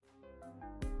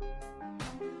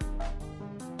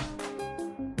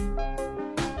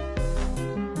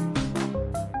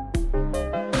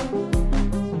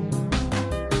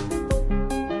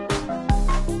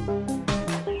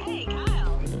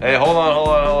Hey, hold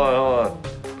on.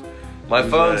 My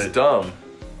phone's dumb.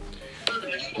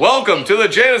 Welcome to the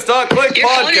Janice Click Your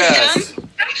podcast.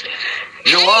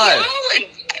 You're live.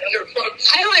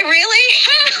 Am I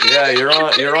really? Yeah, you're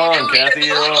on, Kathy,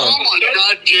 you're on. Oh my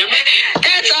God, Jim.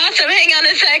 That's awesome. Hang on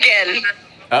a second.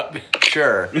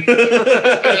 Sure. We're live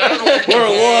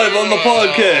on the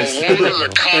podcast. Order the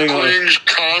cock rings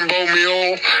combo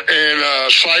meal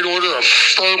and side order of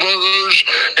fur burgers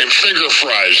and finger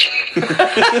fries.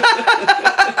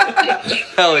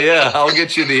 Hell yeah, I'll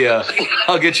get you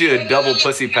a double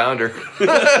pussy pounder.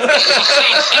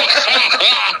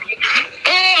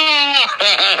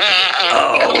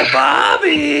 Oh,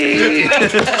 Bobby!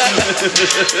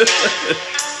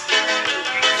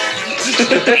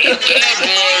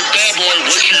 Bad boy,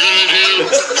 what you gonna do?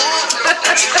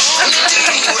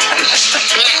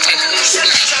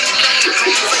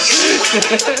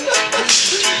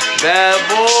 Bad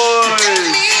boys.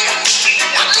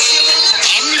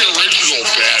 I'm the original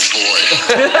bad boy.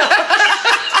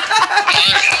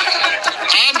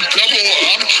 I'm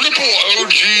triple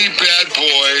OG bad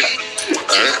boy.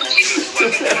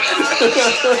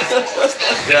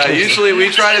 Yeah, usually we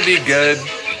try to be good. Turn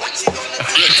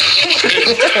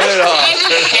it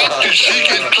off. How did she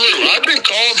get through? I've been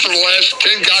calling for the last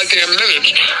 10 goddamn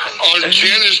minutes on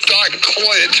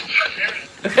Janice.Clint.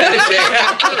 All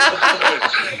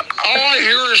I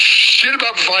hear is shit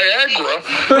about Viagra.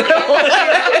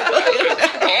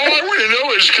 All I want to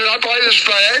know is, can I buy this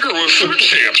Viagra with food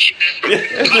stamps?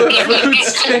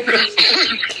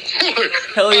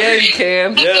 Hell yeah, you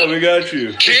can. Yeah, we got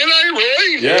you. Can I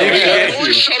really? Yeah, we got Really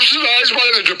you. subsidized by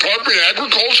the Department of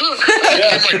Agriculture?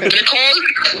 Get my dick hard?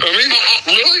 I mean,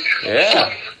 really?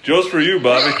 Yeah. Just for you,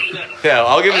 Bobby. Yeah,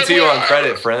 I'll give it to you on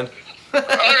credit, friend. Are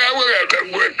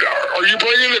you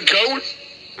bringing a goat?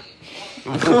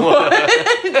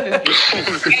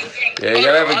 Yeah, you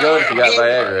gotta have a goat if you got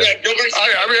Viagra. I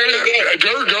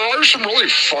mean, there are some really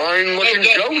fine-looking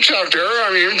goats out there.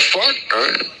 I mean, fuck.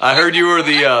 I heard you were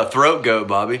the throat goat,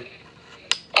 Bobby.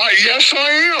 Yes, I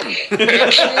am.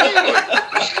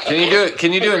 Absolutely.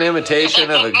 Can you do an imitation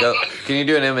of a goat? Can you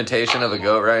do an imitation of a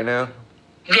goat right now?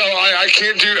 No, I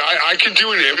can't do. I can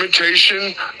do an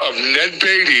imitation of Ned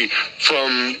Beatty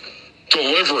from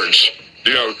Deliverance.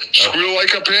 You know, squeal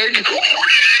like a pig.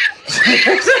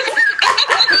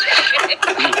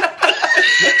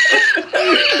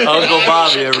 Uncle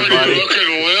Bobby, everybody. Pretty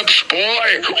looking lips,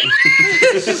 boy.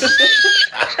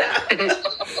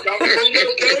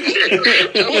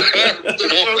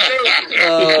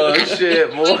 Oh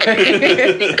shit, boy!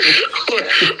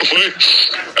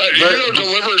 You know,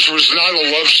 Deliverance was not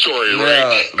a love story,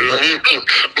 right?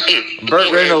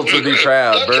 Burt Reynolds would be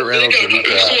proud. Burt Reynolds would be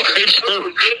proud.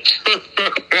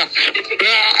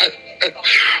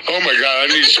 Oh my God, I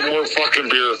need some more fucking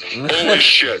beer. Holy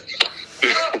shit.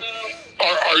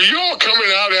 Are you all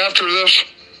coming out after this?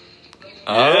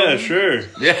 Yeah, sure.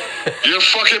 Yeah. You're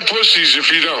fucking pussies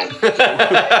if you don't.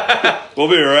 We'll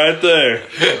be right there.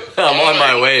 I'm on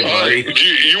my way, All right, buddy. do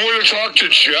you want to talk to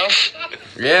Jeff?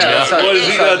 Yeah. What What has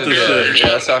he got to say? Yeah,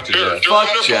 let's talk to Here, Jeff. during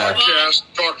Fuck the Jeff. podcast,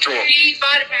 talk to him. He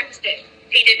bought a pack of sticks.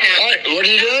 He did not. What are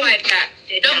you doing? Five pack.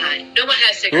 Did not. No one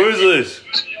has Who cigarettes. is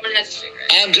this? No one has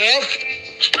cigarettes. I'm Jeff.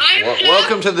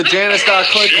 Welcome to the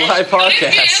Janice.Click live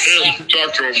podcast. Here,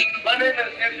 talk to him.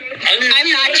 I'm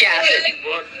not Jeff.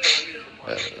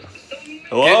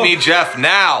 Hello? Get me Jeff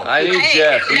now. I need Hey,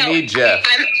 Jeff. We no, need Jeff.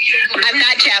 I'm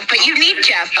not Jeff, but you need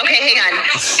Jeff. Okay, hang on.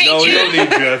 Hey, No, we don't need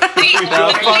Jeff. No,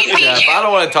 fuck Jeff. I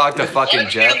don't want to talk to fucking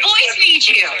Jeff. The boys need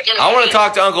you. I want to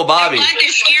talk to Uncle Bobby. What? They're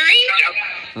scary?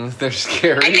 They're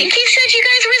scary. I think he said you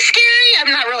guys were scary. I'm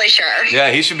not really sure.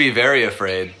 Yeah, he should be very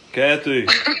afraid. Kathy.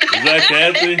 Is that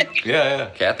Kathy? Yeah.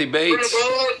 Kathy Bates.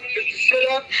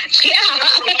 Yeah.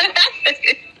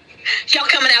 Y'all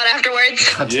coming out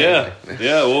afterwards? Yeah.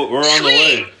 Yeah, we're on the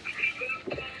way.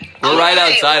 We're right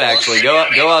Okay, outside, well, actually. Go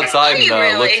outside and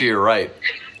Really? look to your right.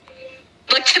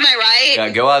 Look to my right. Yeah,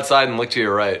 go outside and look to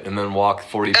your right, and then walk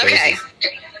 40 Okay. paces.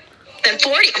 Then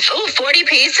 40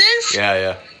 paces?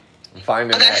 Yeah.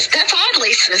 Find Oh, an X. that's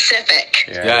oddly specific.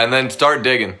 Yeah, and then start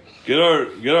digging. Get our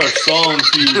song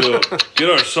queued up. Get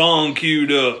our song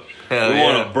queued up. Hell we yeah.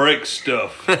 want to break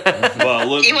stuff by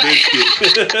Limp You want-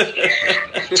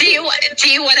 Bizkit. Do you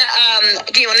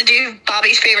want to do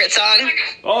Bobby's favorite song?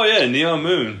 Oh yeah, Neon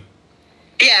Moon.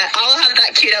 Yeah, I'll have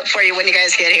that queued up for you when you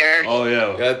guys get here. Oh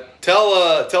yeah.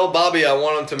 Tell Bobby I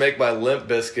want him to make my limp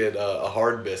biscuit a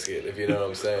hard biscuit, if you know what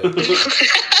I'm saying.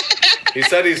 He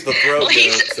said he's the throat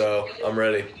goat, so I'm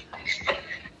ready.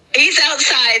 He's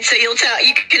outside, so you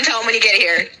can tell him when you get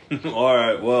here. All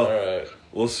right. Well, All right.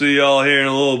 we'll see y'all here in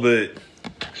a little bit.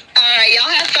 All right, y'all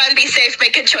have fun. Be safe.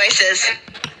 Make good choices.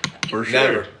 For sure.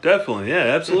 Never. Definitely. Yeah,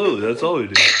 absolutely. That's all we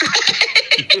do.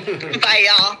 Bye,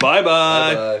 y'all. Bye-bye.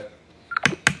 Bye.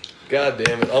 God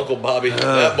damn it, Uncle Bobby.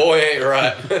 That boy ain't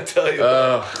right. I tell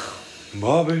you.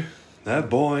 Bobby, that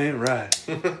boy ain't right.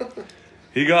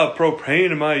 He got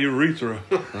propane in my urethra.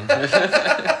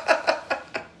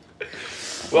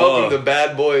 Welcome to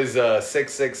Bad Boys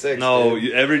 666. No,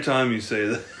 dude. every time you say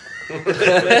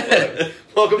that.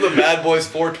 Welcome to Bad Boys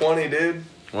 420, dude.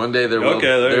 One day there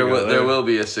will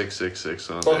be a 666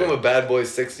 on Welcome there. to Bad Boys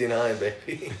 69,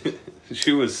 baby.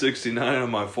 She was 69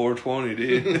 on my 420,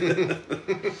 dude.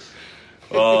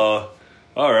 All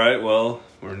right, well,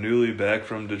 we're newly back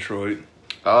from Detroit.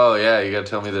 Oh yeah, you gotta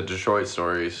tell me the Detroit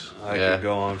stories. I could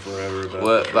go on forever about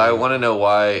But I want to know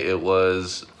why it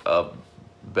was a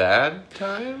bad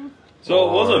time. So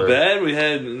it wasn't bad.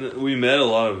 We met a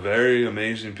lot of very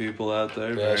amazing people out there.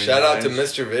 Yeah, Very shout out to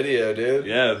nice. Mr. Video, dude.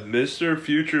 Yeah, Mr.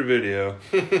 Future Video.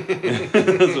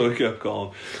 That's what we kept calling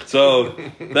him. So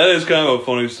that is kind of a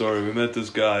funny story. We met this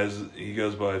guy. He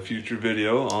goes by Future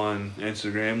Video on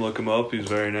Instagram. Look him up. He's a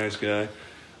very nice guy.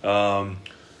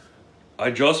 I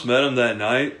just met him that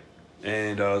night,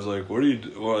 and I was like, "What do you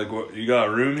do? What, you got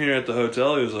a room here at the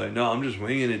hotel?" He was like, "No, I'm just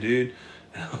winging it, dude."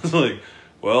 And I was like,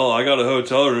 "Well, I got a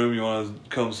hotel room. You want to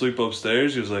come sleep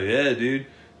upstairs?" He was like, "Yeah, dude."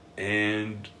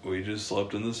 And we just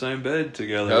slept in the same bed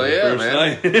together Hell the yeah, first man.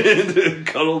 night.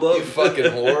 Cuddled up. You fucking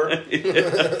whore.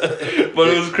 Yeah. But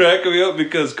it was cracking me up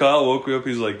because Kyle woke me up.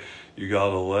 He's like, "You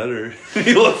got a letter?"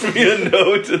 He left me a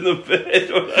note in the bed.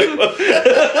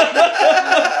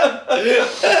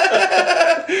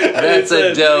 That's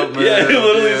a dope move. Yeah, he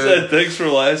literally dude. said, "Thanks for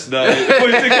last night."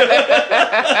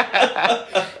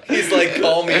 He's like,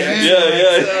 call me.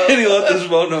 Yeah. And he left his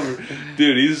phone number.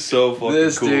 Dude, he's so fucking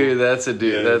This cool. dude, that's a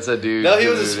dude. Yeah. That's a dude. No, he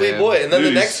was a dude, sweet man. boy. And then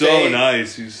Dude, the next he's so day,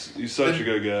 nice. He's such a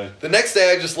good guy. the next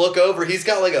day I just look over. He's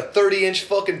got like a 30-inch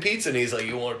fucking pizza, and he's like,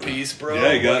 "You want a piece, bro?"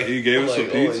 Yeah, I'm he gave I'm us some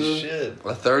like, holy pizza. shit.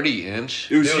 A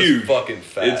 30-inch. It was It was huge. fucking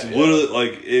fat, It's yeah. literally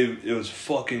like it was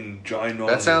fucking ginormous.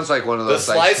 That sounds like one of The those.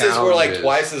 slices were like challenges.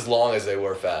 twice as long as they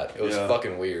were fat. It was Yeah.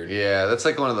 fucking weird. Yeah, that's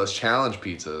like one of those challenge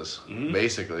pizzas, Mm-hmm.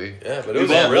 basically. Yeah, but it We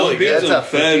was bought really one good. pizza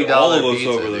That's a and fed all of $50 us pizza,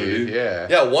 over there, dude. Yeah.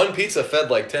 Yeah, one pizza fed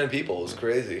like 10 people. It was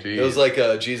crazy. Jeez. It was like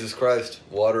Jesus Christ,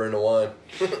 water into wine.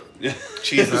 Yeah.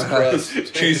 Jesus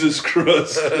Christ. Jesus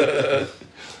Christ.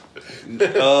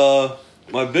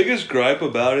 My biggest gripe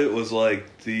about it was like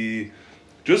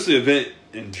just the event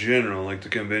in general, like the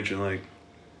convention. Like,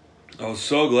 I was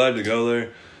so glad to go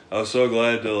there. I was so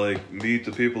glad to like meet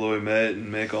the people that we met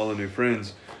and make all the new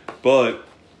friends. But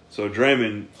so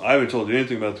Dreyman, I haven't told you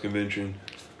anything about the convention.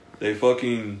 They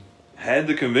fucking had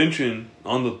the convention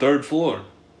on the 3rd floor.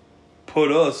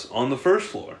 Put us on the 1st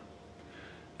floor.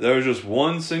 There was just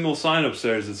one single sign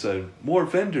upstairs that said, "More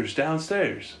vendors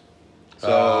downstairs." So,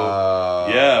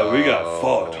 yeah, we got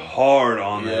fucked hard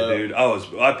on that, Yeah. dude.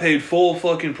 I paid full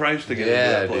fucking price to get into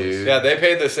that place. dude. Yeah, they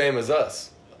paid the same as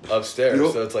us upstairs.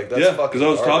 Yep. So it's like, that's yeah, fucking because I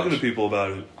was talking to garbage. people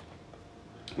about it.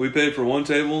 We paid for one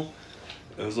table.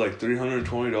 It was like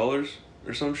 $320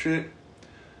 or some shit.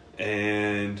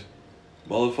 And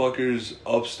motherfuckers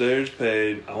upstairs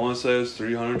paid, I want to say it was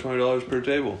 $320 per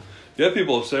table. You have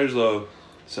people upstairs, though,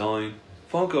 selling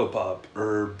Funko Pop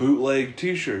or bootleg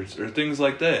t-shirts or things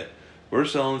like that. We're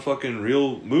selling fucking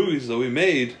real movies that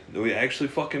we actually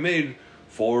fucking made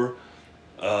for,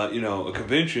 a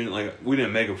convention. Like, we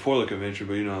didn't make them for the convention,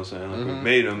 but you know what I'm saying? Like, we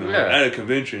made them and we're Yeah. at a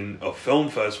convention, a film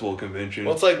festival convention.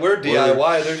 Well, it's like we're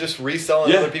DIY. They're just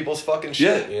reselling other people's fucking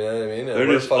shit. Yeah. You know what I mean? And They're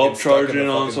we're just fucking stuck in the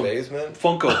upcharging on fucking some basement.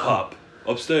 Funko Pop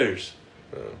upstairs.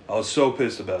 I was so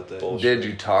pissed about that. Did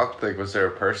you talk? Like, was there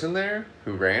a person there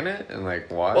who ran it and like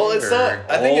why? Well, it's or- not.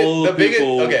 I think all the the biggest.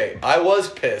 people- Okay, I was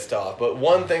pissed off, but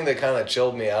one thing that kind of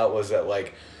chilled me out was that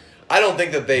like, I don't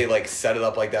think that they like set it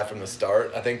up like that from the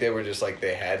start. I think they were just like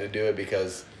they had to do it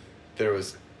because there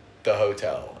was the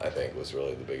hotel. I think was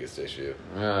really the biggest issue.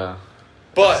 Yeah.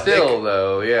 But Still,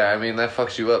 though, yeah, I mean, that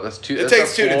fucks you up. That's two. It that's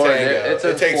takes a two to floor, tango. It's a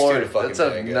It takes floor, two to fucking That's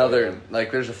tango, another, man.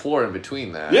 like, there's a floor in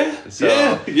between that. Yeah, So,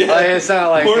 yeah. like, it's not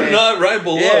like we're they- not right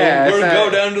below. Yeah, it's we're not- go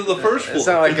down to the first floor. It's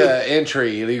not like an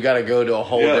entry. You got to go to a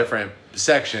whole Yeah. different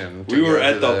section. to we were go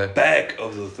at to the back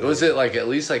of the thing. Was it like at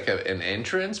least like an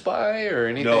entrance by or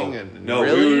anything? No, And no.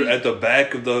 really? We were at the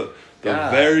back of the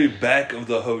God. very back of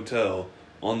the hotel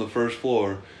on the first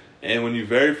floor. And when you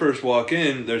very first walk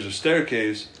in, there's a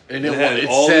staircase. And had it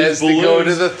all says these to go to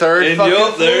balloons. the third And fucking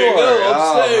yup, floor. there you go,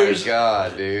 upstairs. Oh my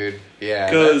god, dude.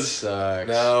 Yeah, that 'Cause- sucks.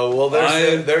 no, well,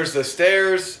 I- there's the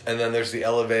stairs, and then there's the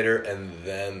elevator, and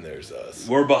then there's us.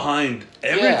 We're behind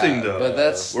everything, Yeah, though. but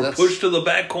that's We're pushed to the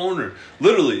back corner.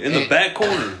 Literally, in the And- back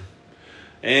corner.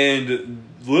 And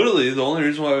literally, the only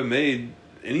reason why we made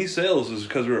any sales is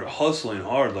because we were hustling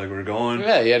hard. Like, we're going, you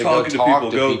had to talking go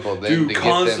talk to people, do then to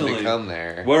constantly. get them to come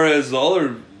there. Whereas the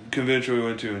other convention we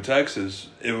went to in Texas,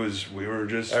 we were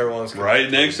just Everyone's right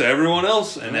next to everyone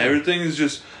else, and everything is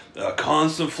just a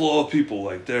constant flow of people.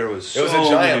 Like, there was It was so a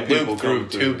giant many people loop through coming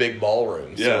two big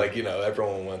ballrooms. Yeah. So, like,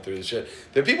 everyone went through the shit.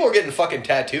 The people were getting fucking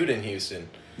tattooed in Houston.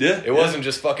 Yeah, It wasn't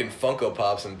just fucking Funko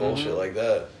Pops and bullshit like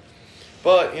that.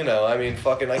 But, I mean,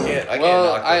 fucking, I can't knock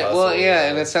the hustle.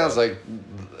 And it sounds like,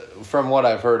 from what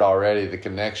I've heard already, the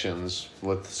connections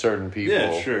with certain people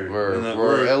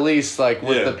were at least, like,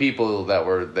 with the people that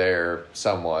were there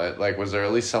somewhat. Like, was there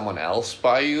at least someone else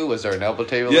by you? Was there an elbow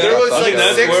table? Yeah, there was like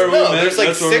six. there's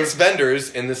like 6 vendors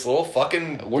in this little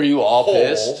fucking Were you all hole.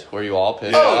 pissed? Were you all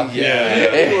pissed? Oh, off?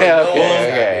 yeah.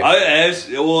 Okay. I asked,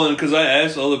 because I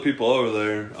asked other people over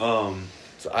there.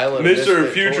 Island Mr.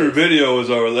 Misfit Future Toys. Video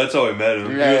was over. That's how we met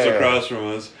him. Yeah, he was yeah. across from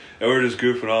us, and we were just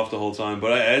goofing off the whole time.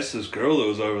 But I asked this girl that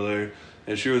was over there,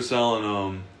 and she was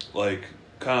selling like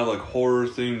kind of like horror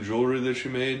themed jewelry that she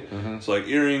made. Mm-hmm. It's like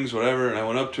earrings, whatever. And I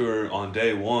went up to her on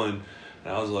day 1,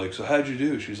 and I was like, "So how'd you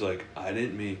do?" She's like, "I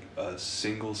didn't make a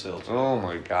single sale today. Oh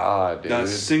my god, dude. Not a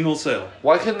single sale."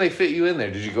 Why couldn't they fit you in there?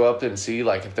 Did you go up there and see,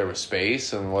 like, if there was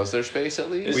space? And was there space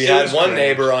at least? We had one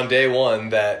neighbor on day 1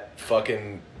 that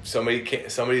fucking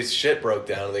somebody's shit broke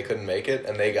down and they couldn't make it,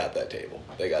 and they got that table.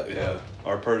 They got the Yeah,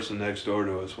 our person next door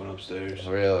to us went upstairs.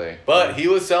 Really? But he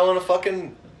was selling a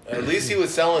fucking. At least he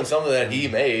was selling something that he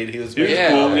made. He was. He was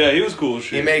cool. Yeah, he was cool as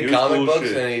shit. He made was comic cool as books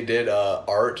shit. and he did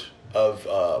art of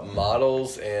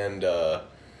models and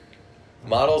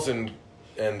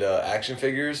action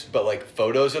figures, but like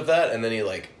photos of that, and then he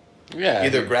like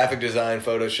either graphic design,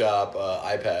 Photoshop,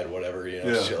 iPad, whatever,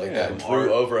 shit like that, and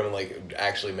drew over them and like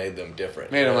actually made them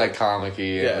different. Made him like comic-y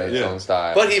in his own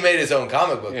style. But he made his own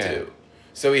comic book too.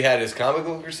 So he had his comic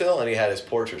book for sale and he had his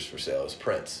portraits for sale, his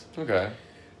prints. Okay.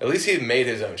 At least he made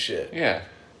his own shit. Yeah.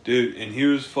 Dude, and he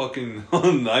was fucking,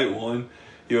 on night 1,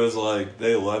 he was like,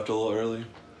 they left a little early,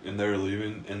 and they were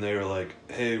leaving, and they were like,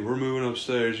 "Hey, we're moving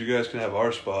upstairs, you guys can have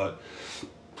our spot."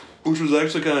 Which was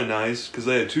actually kind of nice, because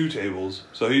they had 2 tables,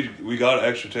 so we got an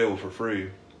extra table for free.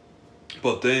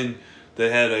 But then, they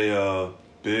had a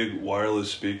big wireless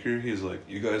speaker. He's like,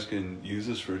 "You guys can use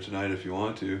this for tonight if you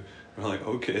want to." We're like,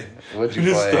 "Okay." What'd you We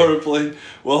just play? started playing,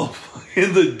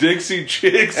 in the Dixie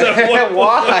Chicks. At one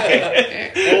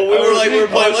Why? Well, we were like,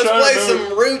 trying let's to play remember-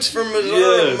 some roots from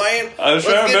Missouri, Yeah. man. I was Let's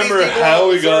trying to get these remember people how on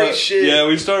we Missouri got. shit. Yeah,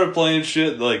 we started playing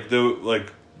shit that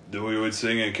we would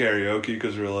sing at karaoke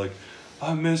because we were like,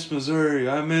 "I miss Missouri,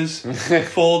 I miss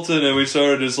Fulton," and we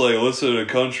started just like listening to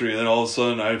country, and then all of a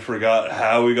sudden I forgot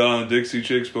how we got on Dixie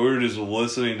Chicks, but we were just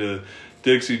listening to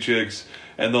Dixie Chicks.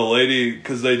 And the lady,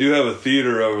 because they do have a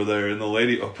theater over there, and the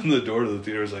lady opened the door to the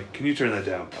theater and was like, "Can you turn that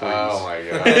down, please?" Oh my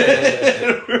god.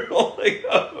 And we were all like,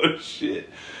 "Oh shit."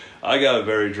 I got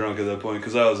very drunk at that point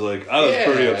because I was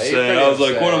pretty upset. I was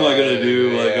like, "What am I gonna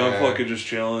do? Like, I'm fucking just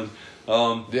chilling."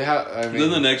 Then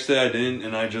the next day I didn't,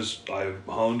 and I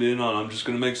honed in on I'm just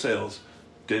gonna make sales.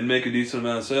 Didn't make a decent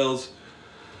amount of sales.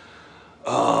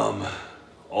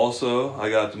 Also, I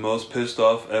got the most pissed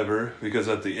off ever because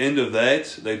at the end of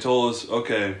that, they told us,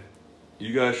 "Okay,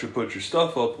 you guys should put your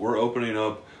stuff up. We're opening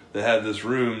up." They have this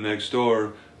room next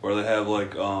door where they have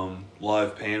like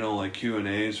live panel, like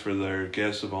Q&As for their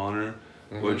guests of honor,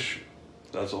 which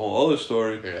that's a whole other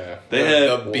story. Yeah. They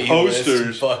had the B-list,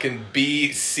 posters, fucking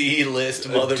B, C list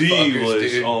motherfuckers,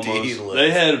 D-list dude. almost. D-list.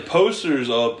 They had posters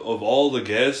up of all the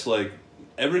guests. Like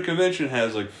every convention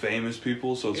has like famous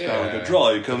people, so it's kind of like a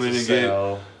draw. You come in and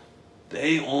get.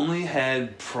 They only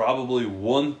had probably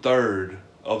 1/3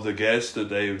 of the guests that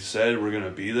they said were gonna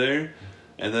be there,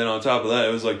 and then on top of that,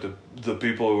 it was like the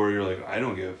people where you're like, I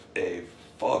don't give a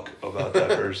fuck about that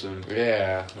person.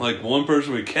 Yeah. Like one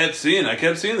person I kept seeing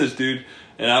this dude,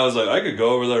 and I was like, I could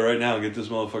go over there right now and get this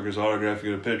motherfucker's autograph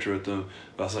and get a picture with them.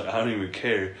 But I was like, I don't even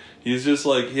care. He's just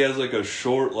like, he has like a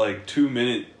short, like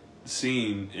 2-minute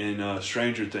scene in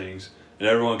Stranger Things. And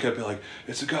everyone kept being like,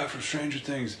 "It's a guy from Stranger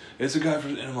Things. It's a guy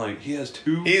from..." And I'm like, he has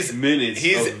 2 minutes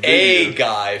He's of a video.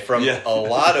 guy from a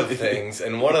lot of things,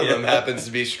 and one of them happens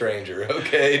to be Stranger.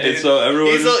 Okay, dude. And so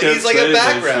everyone just kept he's like a saying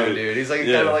that background shit. dude. He's like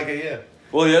Yeah. kind of like a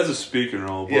Well, he has a speaking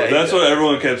role, but Yeah, he that's what does.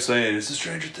 everyone kept saying. It's the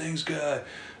Stranger Things guy.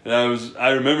 And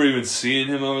I remember even seeing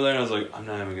him over there, and I was like, I'm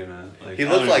not even gonna. Like, He I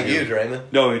looked don't like even you, give- Dreyman.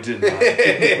 No, he did not.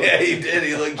 Yeah, he did.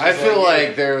 He looked. Just I feel like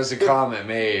like there was a comment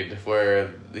made where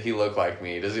he looked like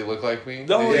me. Does he look like me?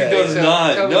 No, he Yeah, does tell-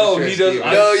 not. tell me No, the he truth, does. Steve.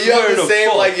 I No, you swear have the to same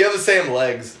fuck. you have the same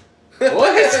legs.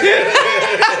 What?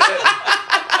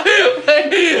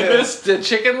 The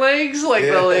chicken legs, like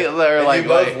they're like you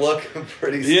both look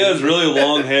pretty. He has really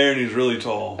long hair and he's really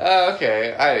tall.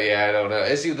 Okay, I don't know.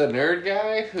 Is he the nerd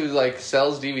guy who like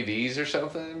sells DVDs or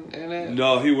something in it?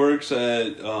 No, he works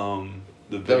at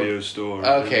the video store.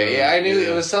 Okay, yeah, I knew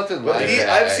it was something like that.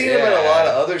 I've seen him in a lot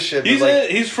of other shit.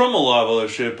 He's from a lot of other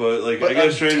shit, but I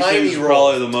guess Stranger Things is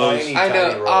probably the most. I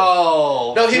know.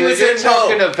 Oh, no, he was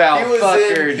talking about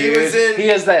fucker, dude. He was in. He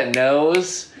has that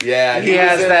nose. Yeah, he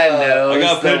has that nose. I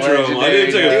got a picture of him. I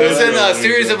didn't take a picture. He was in a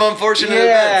series of unfortunate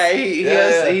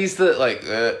events. He's the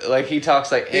like he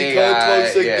talks like he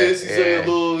talks like this. He's like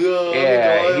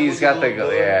he's got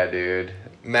the dude.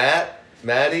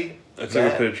 Matty. I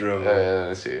took a picture of him. Let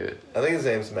me see it. I think his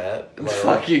name's Matt.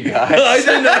 Fuck you guys. I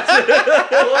did not.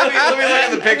 let me look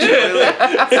at the picture.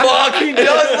 Fuck, he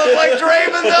does look like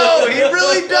Dreyman though. He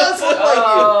really does look like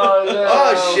you. No.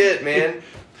 Oh shit, man.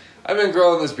 I've been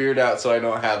growing this beard out so I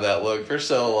don't have that look for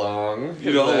so long.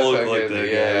 You don't look like that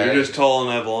guy. You're just tall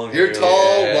and have long hair. You're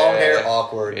tall, long hair,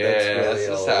 awkward. That's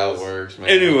just how it works, man.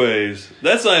 Anyways,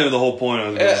 that's not even the whole point I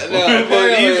was going for. No,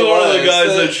 but he's one of the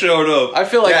guys that showed up. I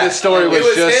feel like this story was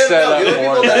just set up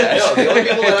for that. The only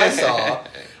people that I saw,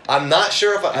 I'm not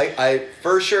sure if I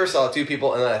for sure saw two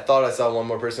people, and then I thought I saw one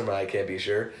more person, but I can't be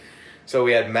sure. So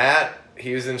we had Matt.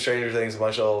 He was in Stranger Things, a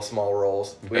bunch of little small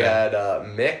roles. We had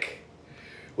Mick,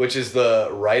 which is the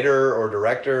writer or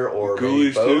director or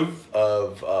maybe both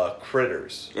of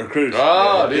Critters. Or Critters.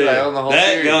 Oh, dude, I own the whole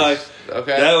series. That guy.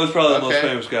 Okay. That was probably the most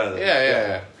famous guy there.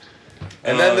 Yeah.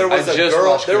 And then there was a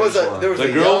girl. There was a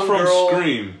girl from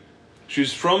Scream.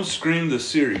 She's from Scream the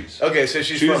series. Okay, so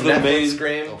she's from the main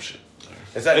Scream. Oh shit.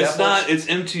 Is that it's Netflix? not. It's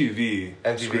MTV.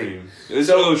 Scream. It's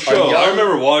a show. I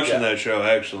remember watching that show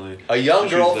actually. A young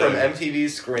girl from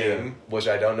MTV's Scream, which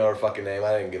I don't know her fucking name.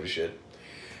 I didn't give a shit.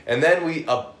 And then we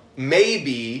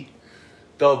maybe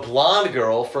the blonde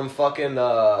girl from fucking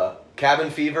Cabin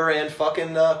Fever and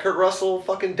fucking Kurt Russell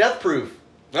fucking Death Proof.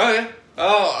 Oh yeah.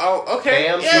 Oh okay.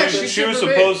 Pam, she was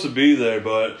supposed to be there,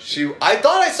 but I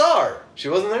thought I saw her. She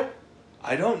wasn't there.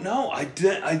 I don't know.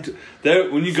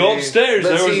 When you go upstairs,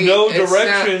 there was no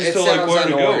directions to like where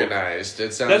to go. It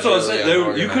sounds That's what I was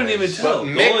saying. You couldn't even tell. But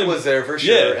Mick was there for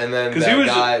sure, and then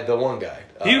the one guy.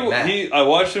 I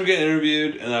watched him get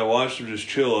interviewed, and I watched him just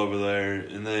chill over there,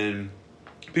 and then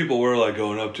people were like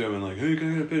going up to him and like, "Hey, can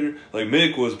I get a picture?" Like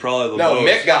Mick was probably the most.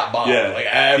 Mick got bombed. Yeah, like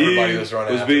everybody was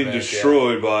running. Was being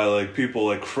destroyed by like people,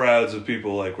 like crowds of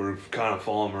people, like were kind of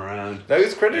following him around.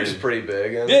 Those Critters is pretty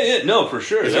big. No, for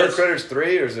sure. Is there Critters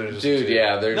 3 or is there just 2?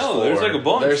 Yeah, there's 4. There's like a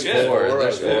bunch. There's 4.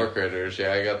 There's 4 Critters.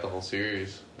 Yeah, I got the whole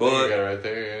series. But you got it right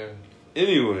there. Yeah.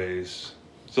 Anyways,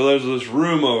 so there's this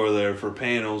room over there for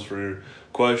panels for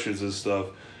questions and stuff,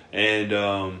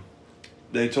 and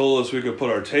they told us we could put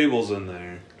our tables in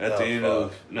there at the end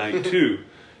of night 2,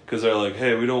 because they're like,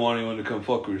 hey, we don't want anyone to come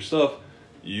fuck with your stuff.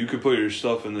 You could put your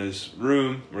stuff in this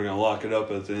room. We're gonna lock it up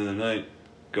at the end of the night.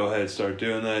 Go ahead, start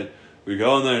doing that. We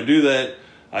go in there and do that.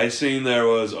 I seen there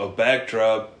was a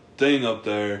backdrop thing up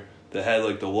there that had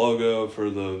like the logo for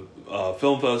the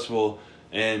film festival,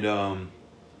 and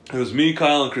it was me,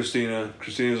 Kyle, and Christina.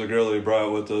 Christina's a girl that we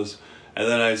brought with us, and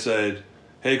then I said,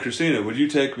 hey, Christina, would you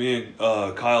take me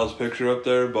and Kyle's picture up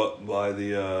there by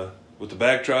the with the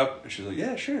backdrop? And she's like,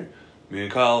 yeah, sure. Me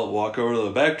and Kyle walk over to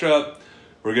the backdrop.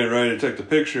 We're getting ready to take the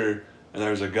picture, and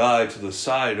there's a guy to the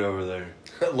side over there.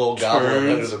 Little goblin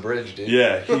under the bridge, dude.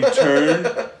 Yeah, he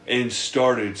turned and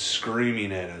started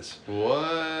screaming at us.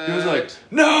 What? He was like,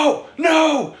 no,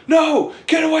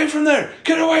 get away from there,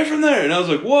 get away from there. And I was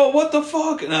like, whoa, what the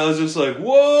fuck? And I was just like,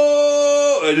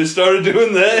 whoa. I just started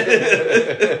doing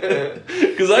that.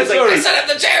 Because I set up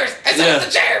the chairs.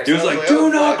 He was like,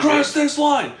 do not cross this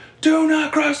line. Do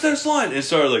not cross this line. And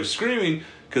started like screaming,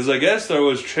 because I guess there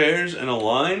was chairs and a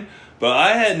line. But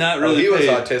I had not really. He was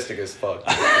autistic as fuck.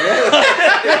 He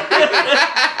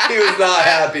was not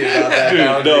happy about that.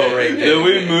 Dude, no. Then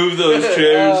we moved those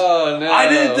chairs. Oh, no. I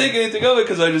didn't think anything of it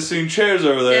because I just seen chairs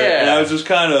over there, and I was just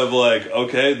kind of like,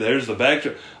 okay, there's the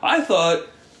backdrop. I thought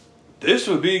this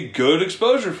would be good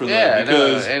exposure for them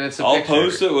because and it's I'll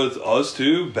post it with us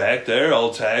two back there. I'll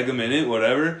tag them in it,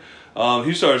 whatever.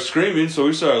 He started screaming, so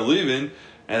we started leaving,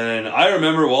 and I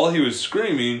remember while he was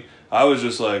screaming, I was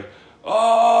just like,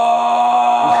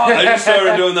 oh, I just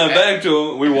started doing that back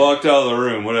to him. We walked out of the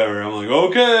room, whatever. I'm like,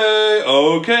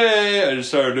 okay. I just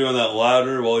started doing that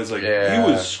louder while he's like, he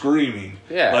was screaming.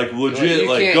 Yeah. Like legit,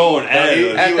 going at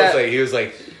us. He was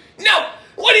like, no,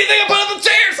 what do you think I put up the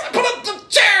chairs? I put up the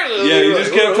chairs. Yeah, he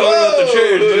just kept talking about the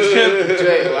chairs.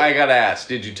 Jay, I gotta ask,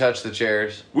 did you touch the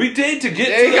chairs? We did to get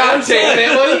to the God outside. damn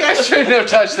it. Well, you guys shouldn't have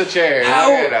touched the chairs.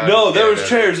 How? No, there was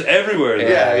chairs everywhere. Though.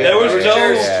 There was no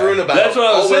chairs strewn about. That's what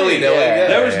I was saying.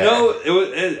 There was no.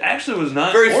 It actually was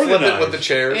not very organized. flippant with the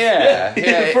chairs. Yeah.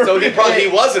 So he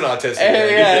wasn't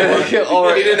autistic.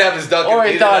 Or he didn't have his duck. Or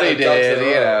he thought he did.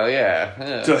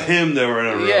 Yeah. To him, they were in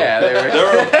a row. Yeah, they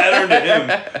were a pattern to him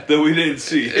that we didn't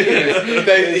see.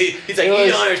 He's like,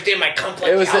 you don't understand my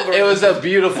complex. It was a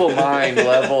beautiful mind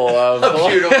level of a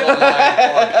beautiful mind.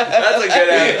 That's a good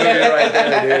ass movie right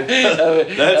there,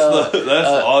 dude. That's the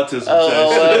autism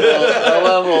test. A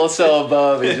level so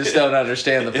above, you just don't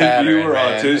understand the pattern. If you were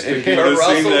autistic, you would have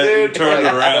seen that and turned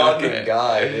around.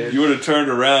 Guy, dude. You would have turned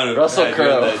around and Russell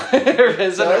Crowe.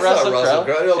 Isn't it Russell Crowe?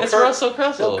 No, it's Russell Crowe.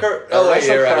 Russell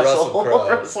Crowe.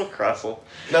 Russell Crowe.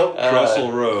 Nope.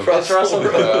 Russell Rowe. It's Russell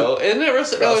Crowe. Isn't it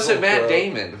Russell? No, is it Matt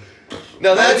Damon?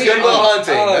 No, that's Good Will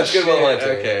Hunting. That's Good Will Hunting.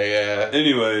 Okay, yeah.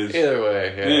 Anyways, either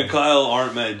way, me and Kyle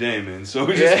aren't Matt Damon, so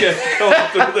we just kept going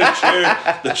through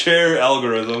the chair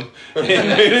algorithm and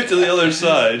made it to the other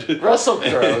side. Russell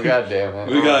Crowe, goddamn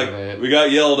it. We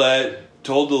got yelled at,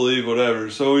 told to leave, whatever.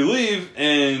 So we leave,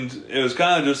 and it was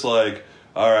kind of just like,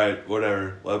 all right,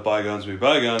 whatever, let bygones be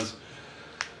bygones.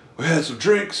 We had some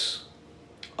drinks.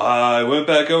 I went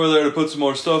back over there to put some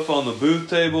more stuff on the booth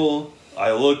table.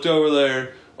 I looked over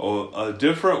there. A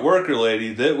different worker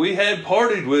lady that we had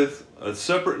partied with a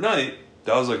separate night.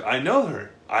 I was like, I know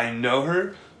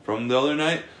her from the other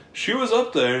night. She was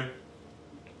up there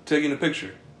taking a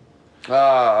picture.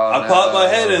 I popped my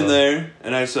head in there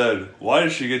and I said, why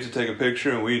does she get to take a picture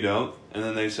and we don't? And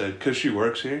then they said, because she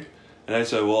works here. And I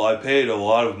said, well, I paid a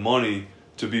lot of money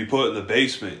to be put in the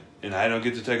basement and I don't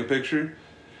get to take a picture.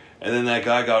 And then that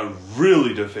guy got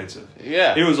really defensive.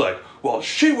 Yeah. He was like, well,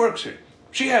 she works here.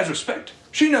 She has respect.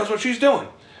 She knows what she's doing.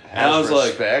 And I was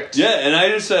respect. like, yeah, and I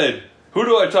just said, who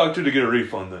do I talk to get a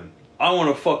refund then? I want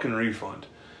a fucking refund.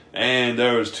 And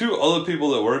there was two other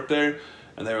people that worked there,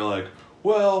 and they were like,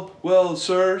 well,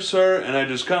 sir, and I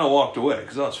just kind of walked away,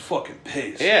 because I was fucking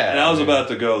pissed. Yeah. And I was about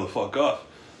to go the fuck off.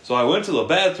 So I went to the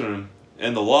bathroom,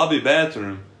 in the lobby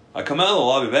bathroom. I come out of the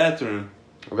lobby bathroom.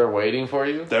 They're waiting for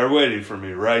you? They're waiting for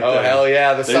me right there. Oh, hell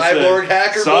yeah. The they cyborg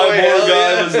hacker boy. Cyborg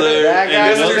guy was there. That guy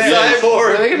was there.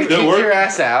 Cyborg. Were they going to kick your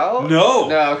ass out?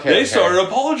 No. Okay. They started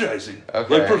apologizing.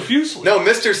 Okay. Like, profusely. No,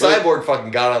 Mr. Cyborg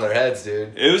fucking got on their heads,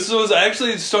 dude. It was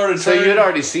actually started So you had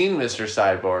already seen Mr.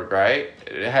 Cyborg, right?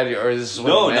 Had you, or this is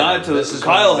no, not to this is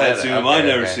Kyle had seen him. Okay, I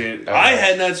never seen it. Okay. I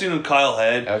had not seen him. Kyle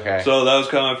had. Okay. So that was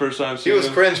kind of my first time seeing him. He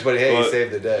was cringe, but hey, he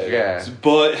saved the day. Yeah.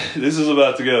 But this is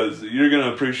about to go. You're going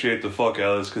to appreciate the fuck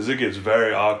out of this because it gets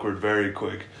very awkward very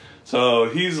quick. So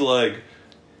he's like,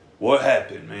 what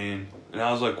happened, man? And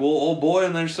I was like, well, old boy,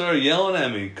 and they started yelling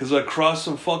at me because I crossed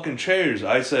some fucking chairs.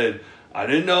 I said, I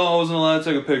didn't know I wasn't allowed to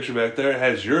take a picture back there. It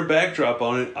has your backdrop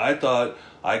on it. I thought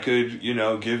I could,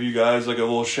 give you guys like a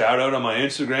little shout out on my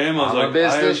Instagram. I was like, a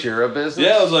business, you're a business?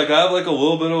 Yeah, I was like, I have like a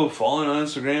little bit of a following on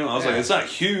Instagram. I was like, it's not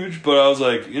huge, but I was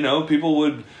like, people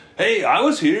would, hey, I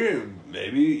was here.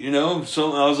 Maybe,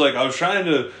 so I was trying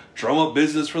to drum up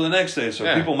business for the next day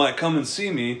so people might come and see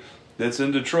me that's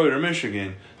in Detroit or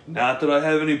Michigan. Not that I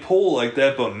have any pull like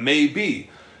that, but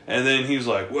maybe. And then he's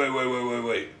like,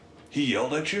 wait. He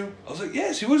yelled at you? I was like,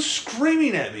 yes, he was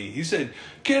screaming at me. He said,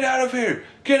 get out of here.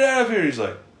 He's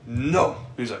like, no.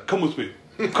 He's like, come with me.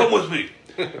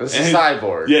 This is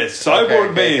Cyborg. Yes,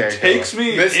 Cyborg Man takes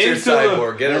me Mr. into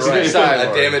Cyborg, get it right.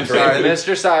 Cyborg. Damn it, Sorry,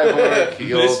 Mr. Cyborg.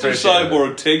 Mr.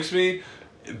 Cyborg takes me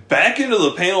back into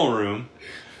the panel room.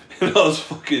 And I was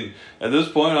fucking, at this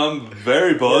point, I'm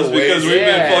very buzzed because we've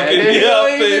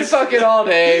been fucking all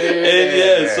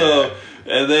day. Dude.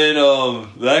 And then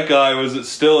that guy was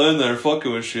still in there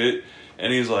fucking with shit.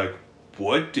 And he's like,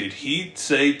 what did he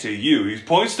say to you? He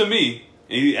points to me.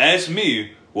 And he asked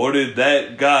me, what did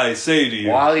that guy say to you?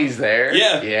 While he's there?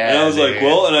 Yeah. And I was like,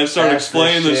 well, and I started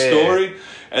explaining the story.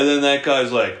 And then that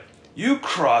guy's like, you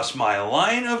crossed my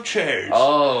line of chairs.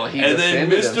 Oh, he And then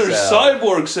Mr. himself.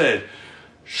 Cyborg said,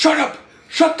 shut up.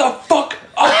 Shut the fuck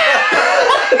up.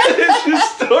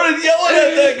 Just started yelling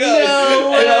at that guy.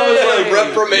 No and I was like,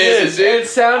 reprimanded. It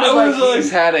sounded like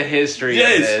he's had a history.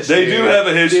 Yes, they do have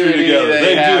a history together.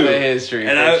 They have do. a history.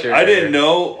 And I didn't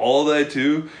know all that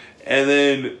too. And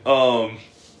then, so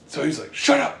he's like,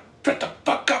 shut up. Shut the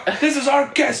fuck up. This is our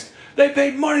guest. They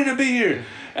paid money to be here.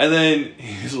 And then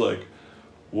he's like,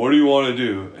 what do you want to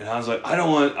do? And I was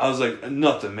like,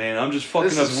 nothing, man. I'm just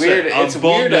fucking upset. Weird. It's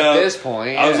weird at this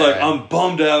point. I was like, I'm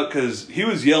bummed out because he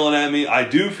was yelling at me. I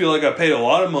do feel like I paid a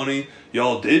lot of money.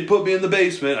 Y'all did put me in the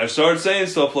basement. I started saying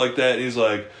stuff like that. And he's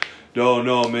like,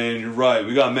 no, man, you're right.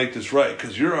 We gotta make this right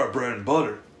because you're our bread and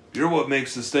butter. You're what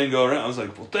makes this thing go around. I was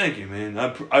like, well, thank you, man.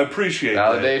 I appreciate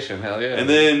validation. That. Hell yeah. And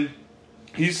then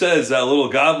he says, that little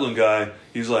goblin guy,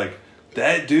 he's like,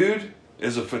 that dude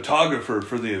is a photographer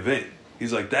for the event.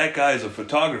 He's like, that guy is a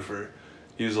photographer.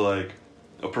 He's like,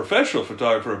 a professional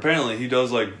photographer. Apparently, he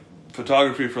does like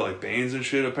photography for like bands and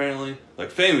shit, apparently.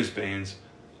 Like famous bands.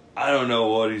 I don't know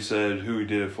what he said, who he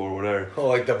did it for, whatever. Oh,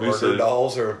 like the Murder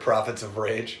Dolls or Prophets of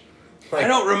Rage? Like, I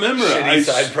don't remember.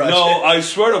 Side project. No, I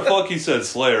swear to fuck he said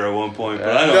Slayer at one point,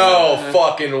 but I don't know. No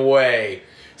fucking way.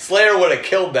 Slayer would have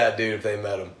killed that dude if they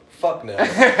met him. Fuck no. How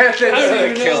do you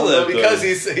know that, because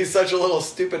he's such a little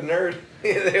stupid nerd.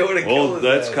 They would have killed him. Well,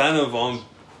 that's kind of on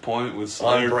point with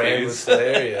Slayer. On brand with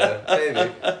Slayer, yeah.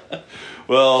 Maybe.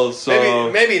 Well,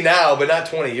 so... Maybe now, but not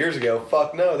 20 years ago.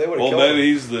 Fuck no, they would have killed him. Well,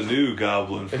 maybe he's the new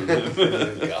goblin for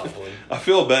them. Goblin. I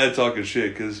feel bad talking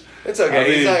shit, because... It's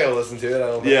okay, he's not going to listen to it, I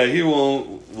don't think. Yeah, he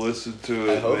won't listen to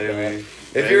it, I hope maybe. Not.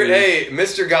 If you're... Hey,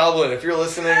 Mr. Goblin, if you're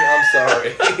listening, I'm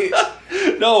sorry.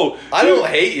 No. I don't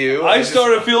hate you. I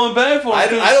started feeling bad for him.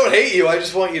 I don't hate you, I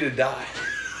just want you to die.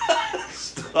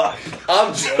 Stop.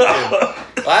 I'm joking.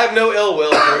 I have no ill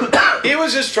will for him. He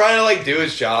was just trying to like do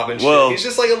his job and shit. He's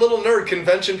just like a little nerd.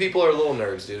 Convention people are little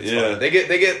nerds, dude. It's fine.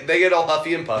 They get all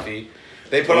huffy and puffy.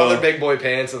 They put on their big boy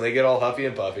pants and they get all huffy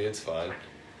and puffy. It's fine.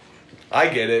 I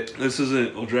get it. This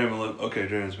isn't. Well, Dreyman. Okay,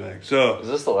 Dreyman's back. So is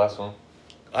this the last one?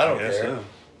 I don't care. So.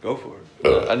 Go for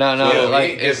it. No.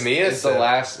 Like give me it's the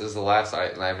last. Is the last.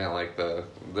 I meant like the.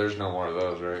 There's no more of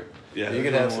those, right? Yeah, you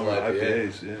can have some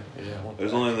IPAs. Yeah.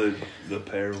 There's only the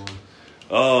pear one.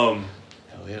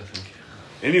 Hell yeah, thank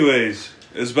you. Anyways,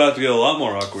 it's about to get a lot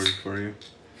more awkward for you,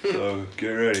 so get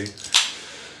ready.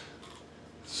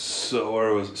 So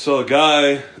where was it? So a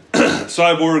guy,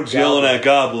 Cyborg's yelling at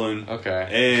Goblin. Okay.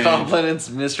 And Goblin and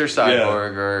Mr.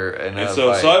 Cyborg are in a and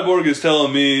so fight. Cyborg is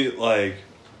telling me like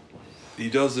he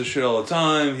does this shit all the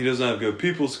time. He doesn't have good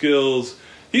people skills.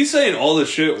 He's saying all this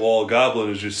shit while Goblin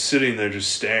is just sitting there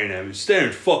just staring at me.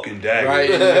 Staring fucking daggers right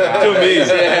to me.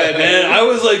 And I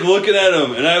was like looking at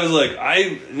him and I was like,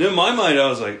 in my mind I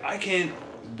was like, I can't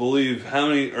believe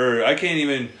I can't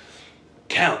even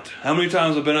count how many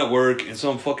times I've been at work and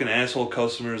some fucking asshole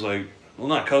customer's like, well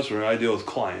not customer, I deal with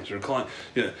clients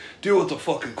deal with the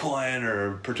fucking client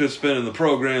or participant in the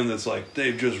program that's like,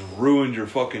 they've just ruined your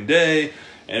fucking day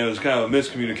and it was kind of a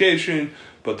miscommunication.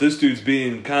 But this dude's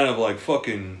being kind of like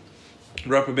fucking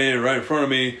reprimanded right in front of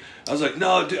me. I was like,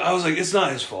 no, dude. I was like, it's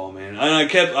not his fault, man. And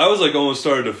I was like almost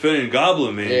started defending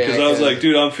Goblin, man. Because I was like,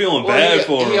 dude, I'm feeling bad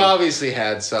for him. He obviously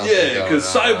had something. Yeah, because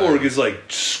Cyborg is like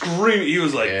screaming. He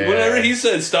was like, whenever he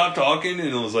said stop talking and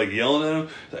it was like yelling at him,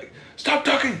 like, stop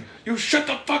talking. You shut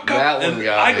the fuck up. That one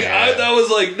got me. I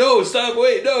was like, no, stop,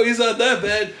 wait, no, he's not that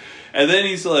bad. And then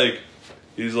he's like,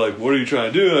 what are you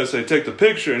trying to do? I say, take the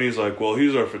picture. And he's like, well,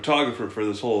 he's our photographer for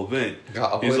this whole event.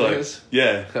 Goblin he's like, is?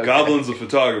 Yeah, okay. Goblin's the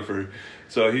photographer.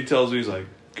 So he tells me, he's like,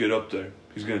 get up there.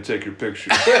 He's going to take your picture.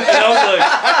 And I was like,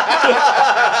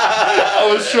 I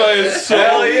was trying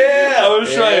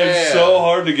so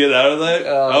hard to get out of that.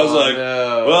 I was like,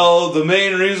 well, the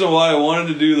main reason why I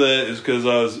wanted to do that is because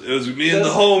it was me and the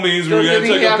homies were going to take a picture.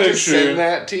 Doesn't he have to send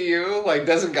that to you? Like,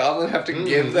 doesn't Goblin have to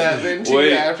give that then to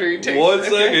you after he takes one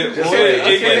second.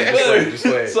 Just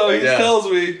wait. So he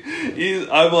tells me,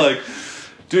 I'm like,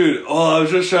 dude, I was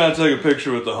just trying to take a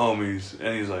picture with the homies.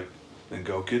 And he's like, then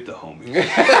go get the homies.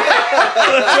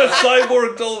 That's what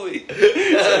Cyborg told me.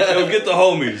 He's like, go get the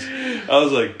homies. I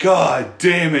was like, God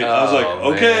damn it. I was like,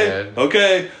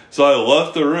 okay. So I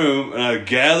left the room and I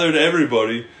gathered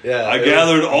everybody. Yeah, I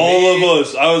gathered all of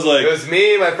us. I was like, it was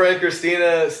me, my friend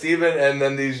Christina, Steven, and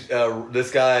then this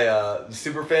guy,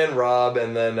 Superfan Rob,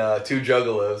 and then 2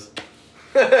 Juggalos.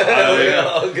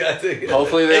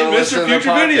 Hopefully they'll listen to the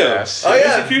podcast. Oh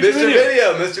yeah,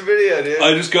 Mr. Video, dude.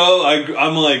 I just go.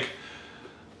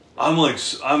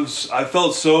 I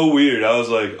felt so weird. I was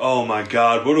like, oh my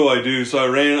God, what do I do? So I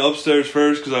ran upstairs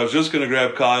first because I was just going to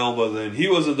grab Kyle, but then he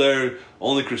wasn't there.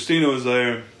 Only Christina was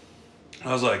there.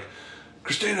 I was like,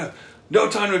 Christina, no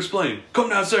time to explain. Come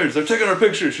downstairs. They're taking our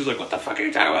picture. She was like, what the fuck are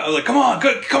you talking about? I was like, come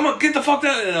on, get the fuck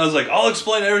down. And I was like, I'll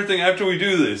explain everything after we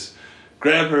do this.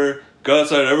 Grab her, go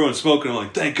outside, everyone's smoking. I'm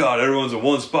like, thank God, everyone's in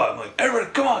one spot. I'm like, everyone,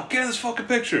 come on, get in this fucking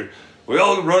picture. We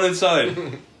all run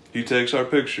inside. He takes our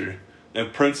picture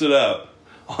and prints it out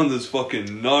on this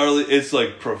fucking gnarly, it's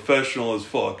like professional as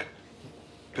fuck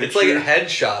picture. It's like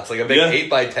headshots, like a big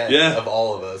 8x10 of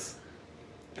all of us.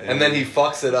 And then he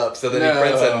fucks it up, so then he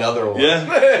prints another one. Yeah.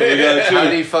 So how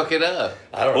did he fuck it up?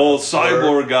 I don't know. Old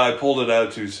Cyborg guy pulled it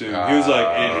out too soon. He was like,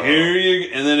 and here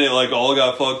you, and then it like all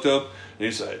got fucked up. And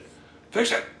he said,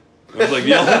 fix it. I was like,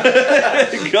 yeah.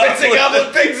 It's a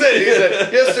goblin fix it. He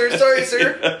said, yes, sir. Sorry,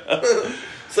 sir.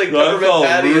 It's like I Peppermint felt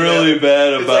Patty. really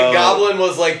bad It's about. like Goblin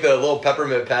was like the little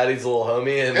Peppermint Patty's little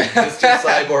homie, and Mr.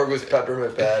 Cyborg was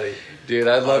Peppermint Patty. Dude,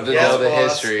 I'd love to know the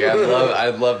history.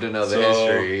 I'd love to know the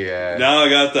history. Yeah. Now I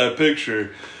got that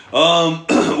picture.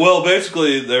 Well,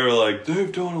 basically, they were like, they've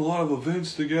done a lot of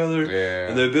events together,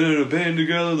 and they've been in a band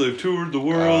together, they've toured the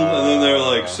world, and then they're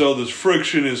like, so this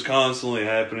friction is constantly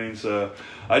happening, so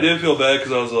I did feel bad,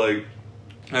 because I was like,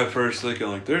 at first thinking,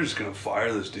 like, they're just gonna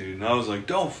fire this dude, and I was like,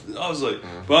 when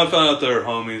I found out they were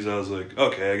homies, I was like,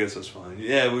 okay, I guess that's fine.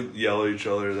 Yeah, we yell at each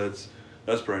other, that's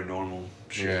pretty normal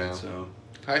shit, so.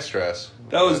 High stress.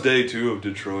 That was day 2 of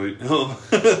Detroit.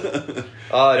 Dude.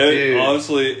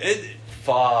 Honestly,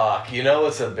 fuck. You know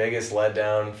what's the biggest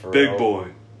letdown for Big Boy.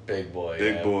 Big Boy.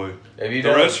 Big Boy. Have you the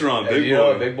restaurant, Big Boy. You know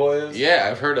what Big Boy is? Yeah,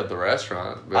 I've heard of the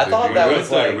restaurant. I thought that was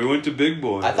like... We went to Big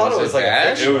Boy. I thought it was like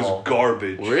a It was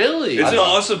garbage. Really? It's in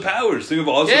Austin Powers. Think of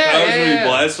Austin Powers when he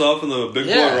blasts off in the Big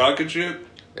Boy rocket ship.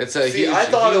 It's a huge, I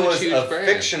thought it was a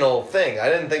fictional thing. I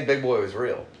didn't think Big Boy was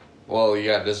real. Well,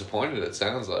 you got disappointed, it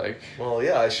sounds like. Well,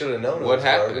 yeah, I should have known. What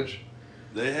happened?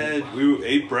 Garbage. We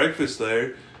ate breakfast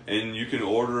there, and you can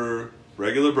order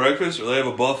regular breakfast, or they have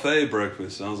a buffet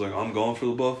breakfast. And I was like, I'm going for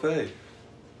the buffet.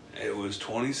 It was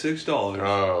 $26.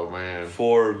 Oh, man.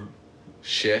 For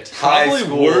shit. Probably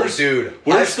worse, dude.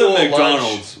 Worse than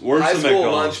McDonald's. Worse than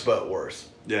McDonald's. Lunch, but worse.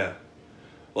 Yeah.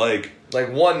 Like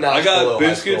one notch. I got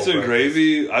biscuits and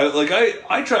gravy. I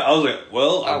tried. I was like,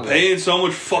 well, I'm paying so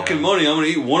much fucking money. I'm gonna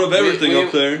eat one of everything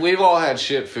up there. We've all had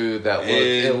shit food that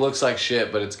it looks like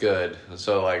shit, but it's good.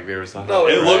 So like there's it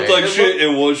looked like shit.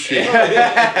 It was shit.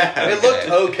 It looked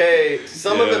okay.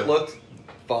 Some of it looked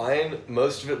fine.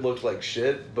 Most of it looked like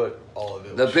shit, but all of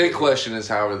it. The big question is,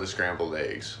 how are the scrambled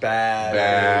eggs?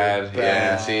 Bad.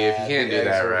 Yeah. See, if you can't do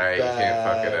that right, you can't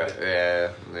fuck it up.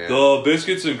 Yeah. The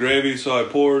biscuits and gravy. So I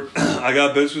poured. I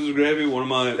got biscuits and gravy. One of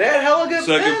my. They had hella good.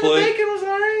 Second plate. The bacon was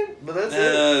alright, but that's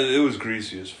it. It was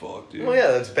greasy as fuck, dude. Well,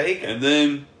 yeah, that's bacon. And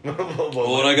then, when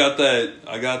I got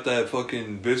that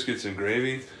fucking biscuits and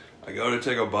gravy. I go to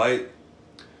take a bite.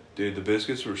 Dude, the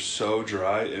biscuits were so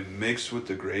dry and mixed with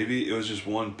the gravy, it was just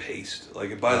one paste.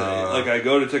 Like I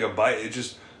go to take a bite, it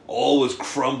just all was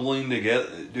crumbling together.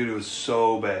 Dude, it was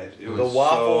so bad. The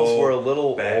waffles were a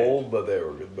little old, but they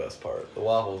were the best part. The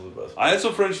waffles were the best part. I had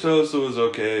some French toast that was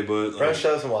okay, but French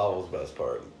toast and waffles the best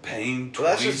part. Paying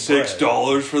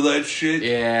 $26 for that shit.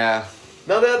 Yeah.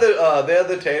 No, they had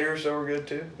the taters that were good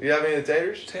too. You have any of the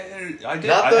taters? I did.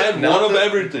 I had one of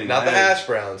everything. Not the hash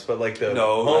browns, but like the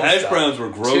hash browns were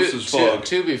gross as fuck.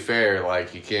 To be fair,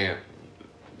 like you can't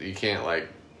like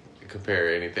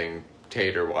compare anything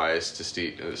tater wise to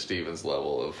Steven's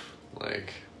level of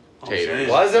like taters.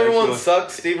 Why does everyone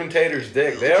suck Steven Tater's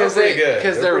dick? They are pretty good.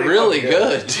 Because they're really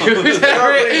good, dude. They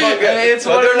are pretty fucking good.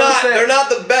 But they're not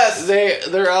the best.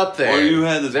 They're up there. Or you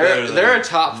had they're a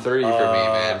top 3 for me,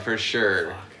 man, for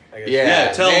sure.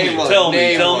 Yeah, tell me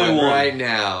one right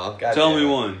now. Tell me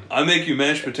one. I make you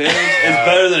mashed potatoes. It's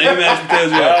better than any mashed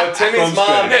potatoes you have. Timmy's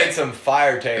mom made some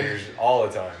fire taters all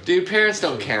the time. Dude, parents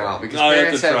don't count because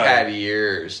parents have had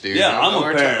years, dude. Yeah, I'm a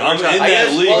parent. I'm in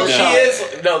that league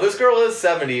now. This girl is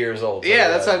 70 years old. Yeah,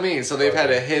 that's what I mean. So they've had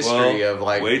a history of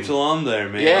like. Wait till I'm there,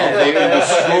 man. Yeah, they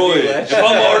destroy it. If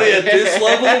I'm already at this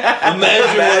level,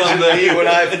 imagine when I'm there. When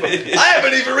I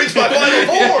haven't even reached my final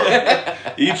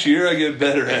 4. Each year I get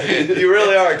better at it. You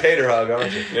really are a tater hug,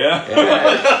 aren't you? Yeah.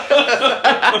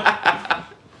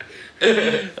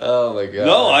 Oh my god.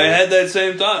 No, I had that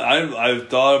same thought. I've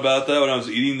thought about that when I was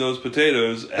eating those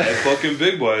potatoes at fucking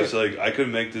Big Boy. It's like I could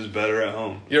make this better at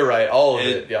home. You're right. All of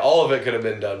it. Yeah, all of it could have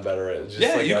been done better.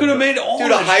 You could have made all.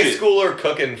 Dude, a high schooler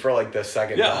cooking for like the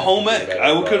second. Yeah, home ec.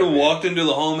 I could have walked into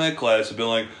the home ec class and been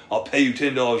like, "I'll pay you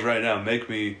 $10 right now. Make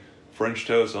me French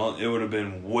toast." It would have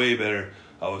been way better.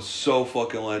 I was so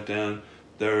fucking let down.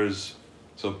 There's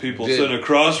some people sitting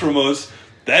across from us.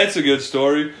 That's a good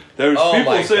story. There's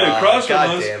people sitting across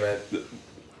from us. Damn it.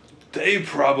 They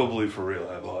probably for real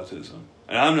have autism.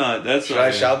 And I'm not. That's Should not.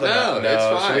 I shout them out? No, it's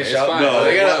fine. Should we shout?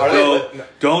 No,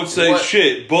 don't say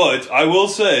shit. But I will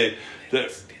say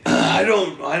that I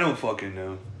don't fucking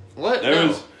know. What?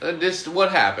 Just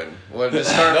what happened? What? Just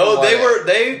start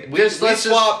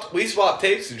we swapped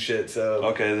tapes and shit. So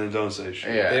okay, then don't say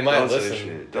shit. Yeah, they might don't listen. Say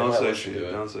shit. Don't say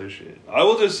shit. Don't say shit. I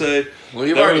will just say. Well,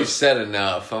 you've already said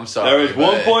enough. I'm sorry. There was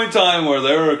one point in time where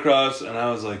they were across, and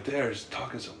I was like, they're just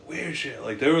talking some weird shit.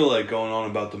 Like they were like going on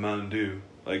about the Mountain Dew.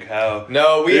 Like how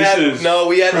we had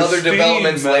other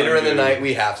developments later in the Dew. night.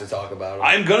 We have to talk about them.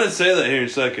 I'm gonna say that here in a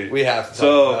second. We have to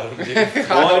talk about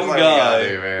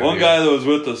them. One guy that was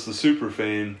with us, the super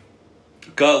fan,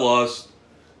 got lost,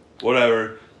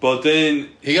 whatever. But then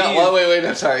he got wait,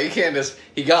 I'm sorry.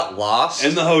 He got lost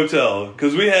in the hotel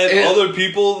because we had other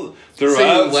people throughout.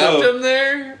 So you left him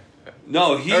there?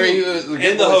 No, he was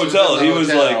in the hotel. He was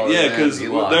like, because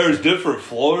there's different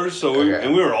floors, so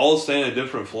we were all staying at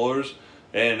different floors,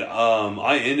 and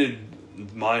I ended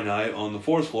my night on the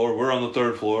 4th floor. We're on the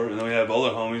 3rd floor, and then we have other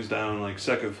homies down on like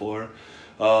 2nd floor.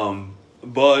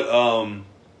 But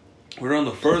we're on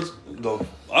the first.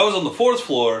 I was on the 4th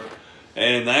floor,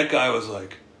 and that guy was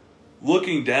like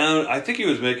looking down. I think he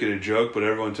was making a joke, but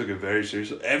everyone took it very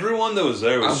seriously. Everyone that was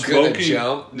there was smoking. I'm gonna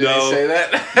jump. Did he say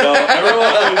that? No,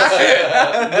 everyone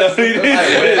was. No, he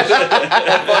didn't.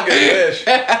 I fucking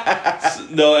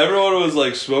wish. No, everyone was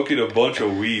like smoking a bunch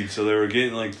of weed, so they were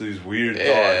getting like these weird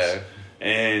thoughts.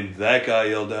 And that guy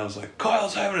yelled down, "Was like,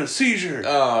 Kyle's having a seizure."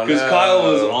 Oh, because Kyle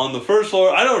was on the 1st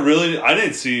floor. I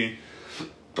didn't see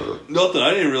nothing. I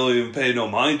didn't really even pay no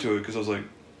mind to it because I was like,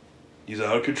 he's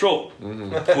out of control.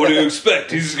 Mm-hmm. What do you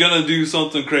expect? He's gonna do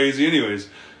something crazy anyways.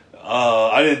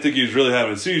 I didn't think he was really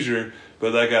having a seizure, but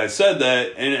that guy said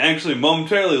that, and actually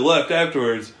momentarily left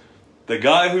afterwards. The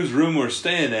guy whose room we're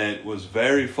staying at was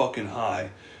very fucking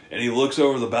high, and he looks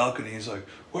over the balcony. He's like,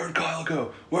 "Where'd Kyle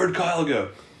go? Where'd Kyle go?"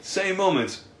 Same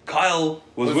moments, Kyle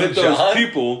was with those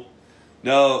people.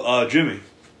 No, Jimmy.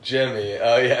 Jimmy.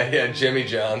 Oh, yeah, Jimmy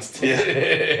Johnston.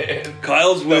 Yeah.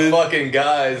 Kyle's with... the fucking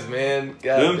guys, man.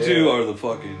 Them two are the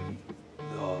fucking...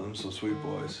 Oh, them some sweet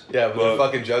boys. Yeah, but they're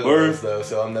fucking juggalos, though,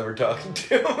 so I'm never talking to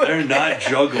them. They're not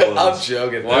juggalos. I'm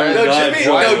joking. Why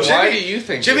do you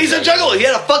think Jimmy's a juggalo? He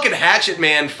had a fucking Hatchet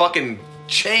Man fucking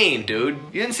chain, dude.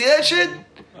 You didn't see that shit?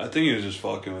 I think he was just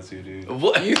fucking with you, dude.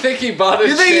 What? You think he bought a chain?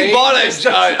 You think he bought a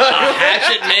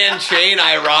Hatchet Man chain,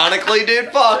 ironically,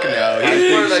 dude? Fuck no.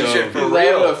 He's wearing that shit for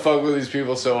real. I to fuck with these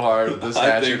people so hard with this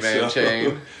Hatchet Man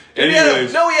chain.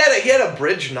 Anyways. He had a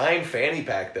Bridge 9 fanny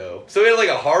pack, though. So he had like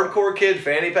a hardcore kid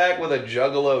fanny pack with a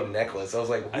juggalo necklace. I was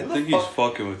like, he's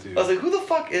fucking with you. I was like, who the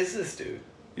fuck is this dude?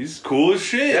 He's cool as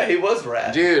shit. Yeah, he was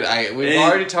rad. Dude, we've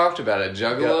already talked about it.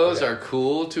 Juggalos are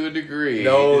cool to a degree.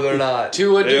 No, they're not.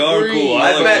 To a degree. They are cool.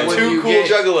 I've met two cool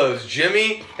juggalos.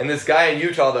 Jimmy and this guy in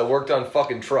Utah that worked on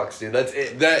fucking trucks, dude. That's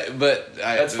it.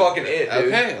 That's fucking it,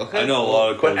 dude. Okay. I know a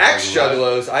lot of cool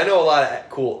ex-juggalos. I know a lot of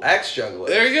cool ex-juggalos.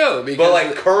 There you go. But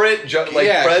like present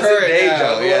day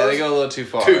juggalos. Yeah, they go a little too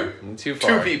far. Too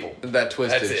far. 2 people. That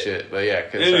twisted shit. But yeah.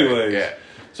 Anyways.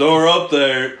 So we're up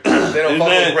there. They don't fuck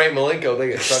with Ray Malenko, they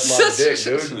get sucked by the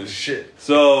dick, dude. Shit.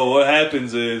 So what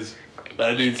happens is,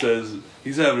 that dude says,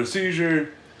 he's having a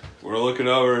seizure. We're looking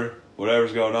over,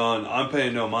 whatever's going on. I'm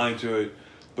paying no mind to it.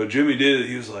 But Jimmy did it.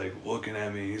 He was like, looking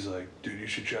at me. He's like, dude, you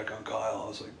should check on Kyle. I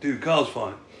was like, dude, Kyle's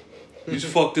fine. He's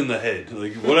fucked in the head.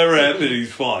 Like, whatever happened,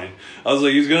 he's fine. I was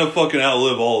like, he's going to fucking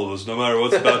outlive all of us, no matter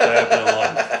what's about to happen in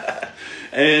life.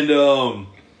 And,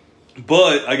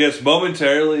 but I guess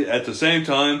momentarily, at the same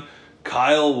time,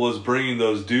 Kyle was bringing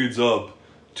those dudes up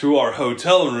to our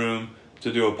hotel room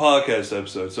to do a podcast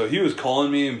episode. So he was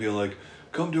calling me and being like,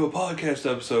 come do a podcast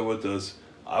episode with us.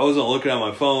 I wasn't looking at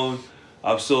my phone.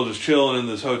 I'm still just chilling in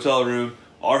this hotel room.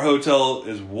 Our hotel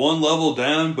is 1 level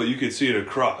down, but you could see it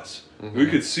across. Mm-hmm. We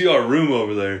could see our room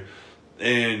over there.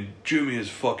 And Jimmy is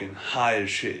fucking high as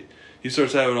shit. He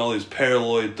starts having all these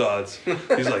paranoid thoughts.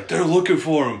 He's like, they're looking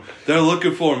for him. They're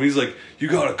looking for him. He's like, you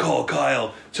gotta call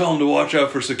Kyle. Tell him to watch out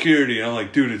for security. And I'm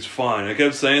like, dude, it's fine. I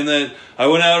kept saying that. I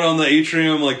went out on the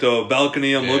atrium, like the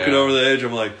balcony. I'm looking over the edge.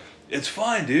 I'm like, it's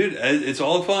fine, dude. It's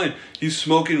all fine. He's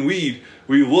smoking weed.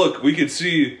 We could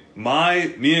see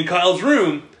me and Kyle's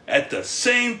room at the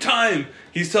same time.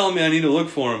 He's telling me I need to look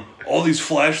for him. All these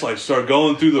flashlights start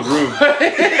going through the room.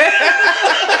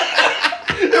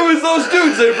 It was those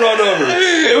dudes they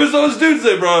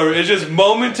brought over. It's just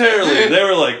momentarily. They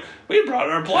were like, we brought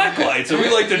our black lights and we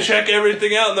like to check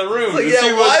everything out in the room. Like,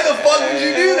 why the fuck would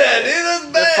you do that, dude?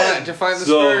 That's bad. To find the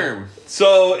sperm.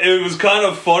 So it was kind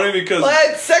of funny because... Well,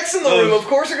 I had sex in the room. Of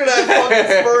course you're going to have fucking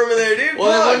sperm in there, dude.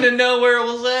 Well, I wanted to know where it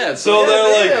was at. So they're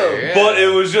like... But it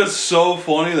was just so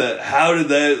funny that how did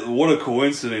that... What a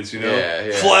coincidence, you know? Yeah.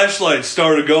 Flashlights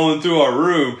started going through our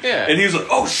room. Yeah. And he's like,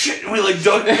 oh shit. And we like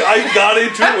ducked... I got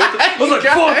into it. I was like,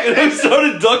 fuck. And I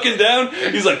started ducking down.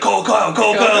 He's like, call Kyle.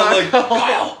 I'm like,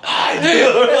 Kyle, hi,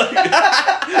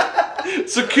 dude.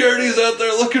 Security's out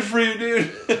there looking for you,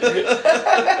 dude.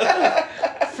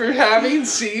 For having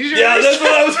seizures? Yeah, that's what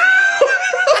I was...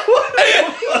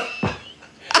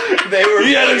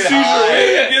 He had a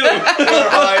seizure. They were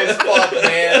high as fuck,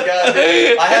 man. God,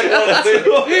 I had one too.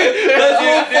 That's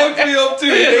what fucked me up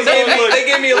too. They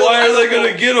gave me a little... Why are they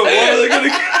going to get him?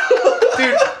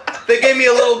 Dude, they gave me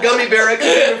a little gummy bear. I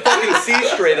couldn't even fucking fucking see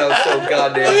straight. I was so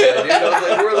goddamn bad, dude. I was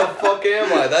like, where the fuck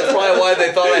am I? That's probably why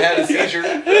they thought I had a seizure.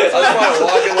 I was probably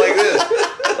walking like this.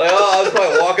 Like, oh, I was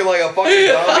probably walking like a fucking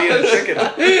zombie and a chicken.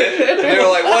 And they were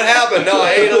like, what happened? No,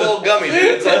 I ate a little gummy, dude.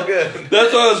 It's all good.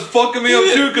 That's why it was fucking me up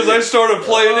too, because I started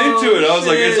playing into it. I was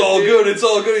like, it's all good, it's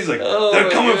all good. He's like, they're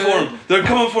coming for him. They're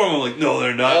coming for him. I'm like, no,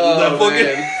 they're not. That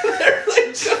fucking. They're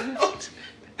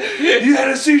like, you had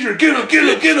a seizure. Get him, get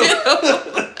him, get him.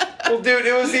 Well, dude,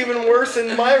 it was even worse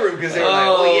in my room because they were like,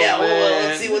 oh, yeah, well,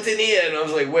 let's see what's in here. And I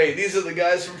was like, wait, these are the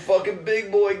guys from fucking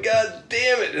Big Boy. God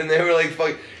damn it. And they were like,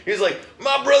 fuck. He was like,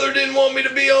 my brother didn't want me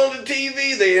to be on the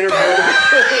TV. They interviewed me.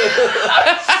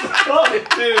 Stop,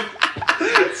 dude.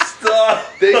 Stop.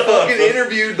 They fucking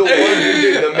interviewed the one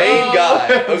dude, the main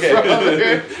guy.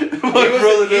 Okay.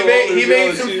 He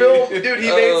made some film. Dude,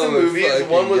 he made some movies.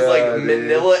 One was like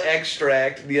Manila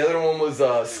Extract. The other one was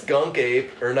Skunk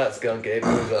Ape. Or not Skunk Ape. It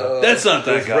was, that's not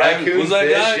that guy. Raccoon was that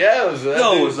Fish. guy? Yeah, it was that.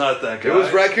 No, dude. it was not that guy. It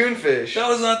was Raccoon Fish. That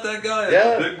was not that guy.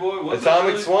 Yeah. Big Boy. Was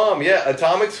Atomic Swan. Yeah,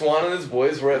 Atomic Swan and his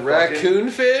boys were at Raccoon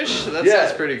Fish? That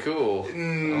sounds pretty cool.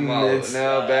 Bad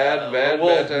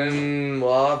time.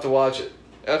 Well, I'll have to watch it.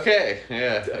 Okay,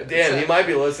 yeah. Damn, he might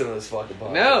be listening to this fucking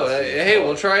podcast. No, hey,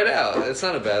 we'll try it out. It's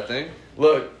not a bad thing.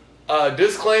 Look,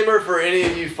 disclaimer for any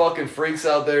of you fucking freaks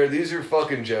out there, these are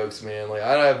fucking jokes, man. Like,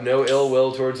 I have no ill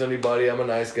will towards anybody. I'm a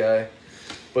nice guy.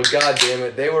 But god damn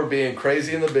it, they were being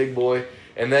crazy in the Big Boy.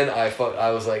 And then I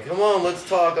was like, come on, let's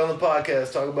talk on the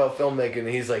podcast, talk about filmmaking. And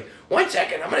he's like, 1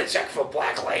 second, I'm going to check for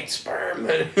black light sperm.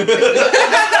 And turned on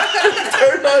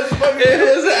his fucking... It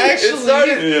is actually...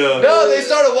 No, they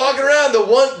started walking around.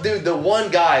 The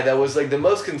one guy that was like the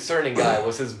most concerning guy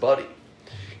was his buddy.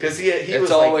 Because he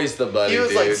was always the buddy, he was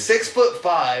dude. like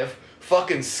 6'5",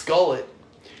 fucking skullet.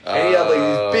 And he had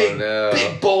like these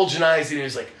big bulging eyes. And he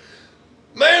was like,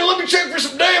 man, let me check for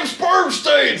some damn sperm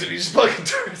stains. And he just fucking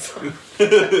turns on.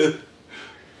 And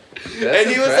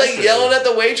he was like yelling at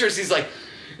the waitress. He's like,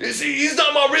 he's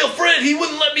not my real friend. He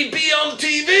wouldn't let me be on the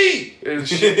TV. And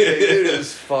shit, dude, it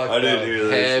was fucked I didn't hear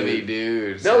that. Heavy shit.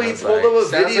 dude. No, he pulled up a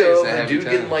video of a dude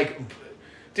getting like...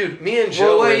 Dude, me and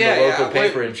Joe were in the local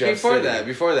paper in Jeff Before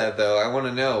City. that, though, I want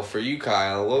to know, for you,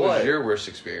 Kyle, what was your worst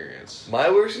experience?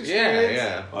 My worst experience?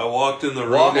 Yeah. I walked in the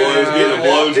room while he was getting a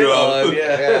blowjob.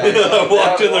 Yeah. I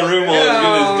walked in the room while he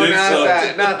was getting his dick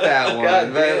sucked. Not that one.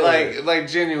 God But damn. like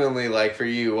genuinely, like for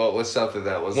you, what was something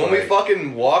that was When we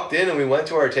fucking walked in and we went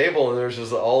to our table and there was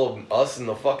just all of us and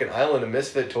the fucking island of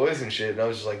misfit toys and shit, and I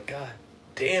was just like, God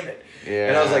damn it. Yeah.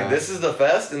 And I was like, this is the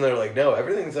fest? And they're like, no,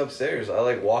 everything's upstairs. I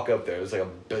like walk up there. There's like a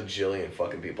bajillion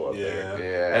fucking people up there.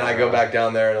 Yeah. And I go back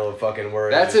down there and it'll fucking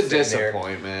worry. That's a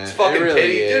disappointment. It's fucking really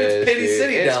pity. Dude, it's pity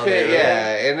city it's down there.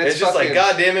 Yeah, and it's just like,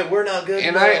 God damn it, we're not good.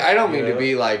 And I don't mean to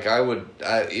be like,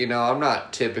 I'm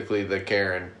not typically the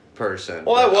Karen person.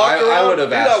 Well, I walked around. I would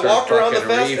have asked walked around the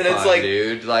fucking fest, and it's like,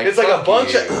 dude, like it's like a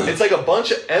bunch you. it's like a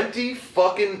bunch of empty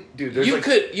fucking dude. There's You like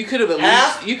could have at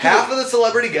least half of the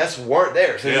celebrity guests weren't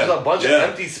there, so there's a bunch of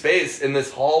empty space in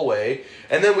this hallway,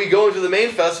 and then we go into the main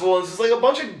festival, and it's just like a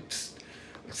bunch of.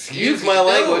 Excuse my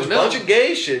language, bunch of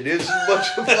gay shit, dude. It's just a bunch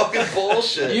of fucking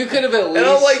bullshit. You could have at least. And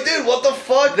I'm like, dude, what the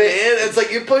fuck, man? It's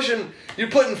like you're putting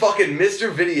fucking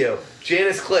Mr. Video,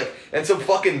 Janice Click, and some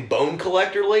fucking bone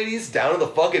collector ladies down in the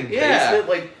fucking basement.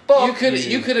 Like, fuck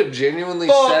you could have genuinely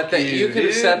set that. You could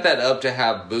have set that up to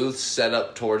have booths set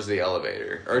up towards the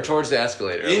elevator or towards the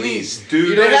escalator. At least,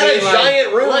 dude. They had a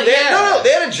giant room. They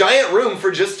had a giant room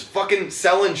for just fucking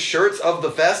selling shirts of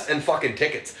the fest and fucking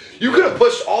tickets. You could have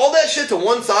pushed all that shit to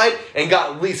one side and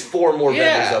got at least 4 more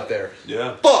vendors up there.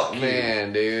 Yeah. Fuck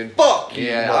man, dude. Fuck you.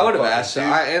 Yeah, I would have asked.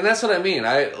 And that's what I mean.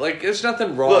 There's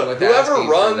nothing wrong with whoever asking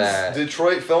runs for that.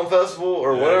 Detroit Film Festival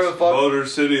or whatever the fuck. Motor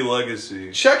City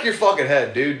Legacy. Check your fucking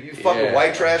head, dude. You fucking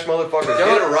white trash motherfucker.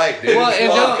 Get it right, dude. Well,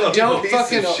 and don't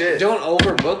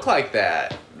overbook like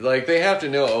that. Like they have to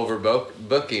know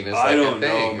overbooking is like a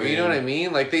thing. You know what I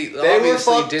mean? Like they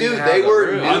obviously were didn't have the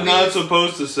room. I'm not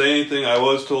supposed to say anything. I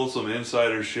was told some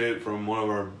insider shit from one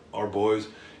of our boys.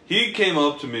 He came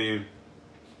up to me.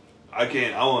 I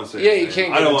won't say. Yeah, you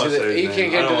can't get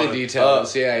into the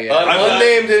details. An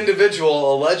unnamed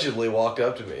individual allegedly walked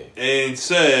up to me and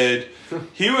said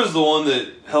he was the one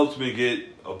that helped me get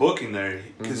a booking there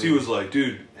because he was like,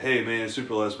 dude, hey man, it's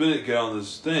super last minute, get on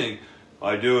this thing.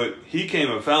 I do it. He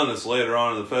came and found us later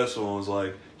on in the festival and was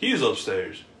like, he's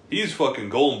upstairs. He's fucking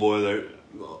golden boy there.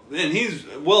 And he's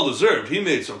well deserved. He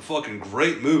made some fucking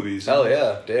great movies. Hell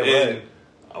yeah, damn right.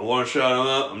 I want to shout him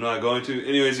out. I'm not going to.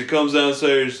 Anyways, he comes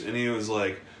downstairs and he was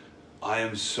like, I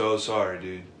am so sorry,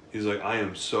 dude. He's like, I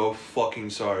am so fucking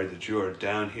sorry that you are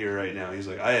down here right now. He's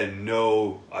like, I had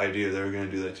no idea they were going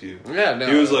to do that to you. Yeah, no.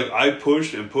 He was like, I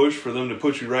pushed and pushed for them to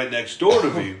put you right next door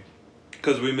to me.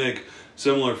 Because we make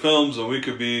similar films and we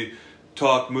could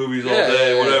talk movies all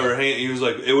day, whatever. He was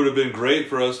like, it would have been great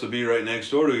for us to be right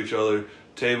next door to each other.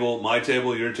 My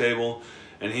table, your table.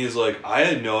 And he's like, I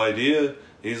had no idea.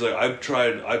 He's like, I've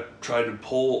tried to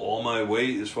pull all my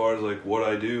weight as far as like what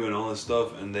I do and all this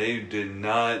stuff, and they did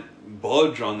not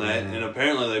budge on that. And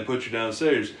apparently they put you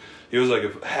downstairs. He was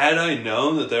like, had I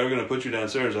known that they were going to put you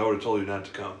downstairs, I would have told you not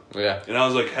to come. Yeah. And I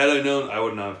was like, had I known, I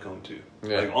would not have come too.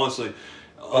 Yeah. Like honestly,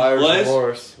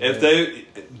 remorse. If they,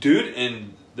 dude,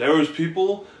 and there was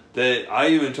people that I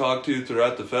even talked to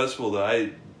throughout the festival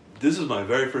that this is my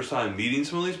very first time meeting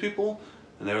some of these people,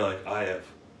 and they were like, I have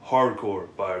hardcore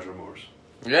buyer's remorse.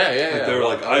 Yeah. They were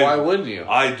like, why wouldn't you?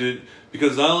 I did,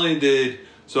 because not only did,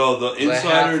 so the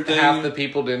insider thing. Half the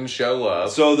people didn't show up.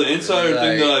 So the insider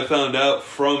thing that I found out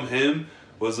from him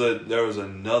was that there was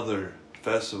another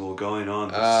festival going on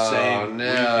the same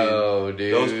weekend.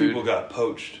 Dude. Those people got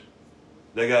poached.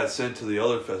 They got sent to the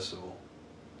other festival.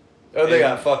 Oh, they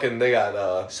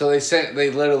got. So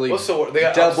they literally. What's the word? They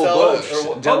got double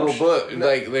booked. Double booked. No,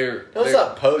 like they're. No, it's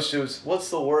not poached. What's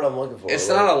the word I'm looking for? It's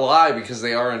not a lie because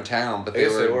they are in town, but they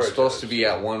were supposed to be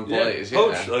at one place. Yeah,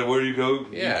 poached. Like where do you go?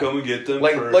 Yeah. You come and get them.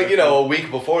 Like a week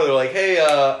before they're like, hey,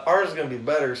 ours is gonna be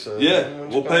better. So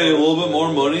we'll pay you a little bit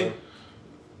more money.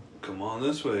 Come on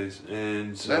this ways,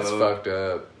 and so that's fucked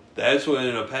up. That's what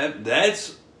ended up happening.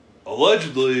 That's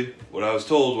allegedly what I was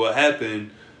told. What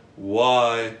happened?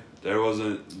 Why? There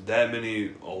wasn't that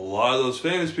many. A lot of those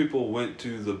famous people went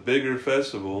to the bigger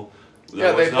festival.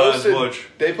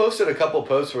 They posted a couple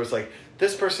posts where it's like,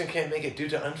 this person can't make it due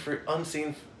to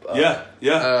unseen.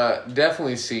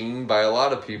 Definitely seen by a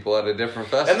lot of people at a different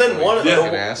festival. And then one of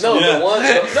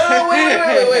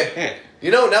wait. You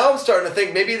know, now I'm starting to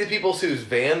think maybe the people whose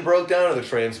van broke down or the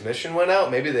transmission went out,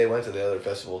 maybe they went to the other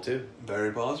festival too.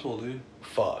 Very possible, dude.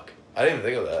 Fuck. I didn't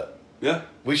even think of that. Yeah.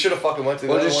 We should have fucking went to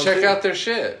the other one. Just check out their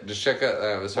shit. Just check out.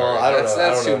 I don't know.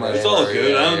 That's too much. It's all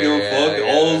good. I don't give a fuck.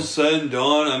 All's said and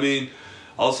done. I mean,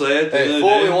 I'll say it. Hey,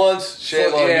 fool me once,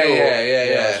 shame on you.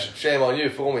 Yeah. Shame on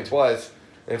you. Fool me twice.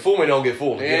 And fool me, don't get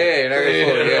fooled again. Yeah, you're not gonna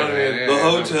fool again. The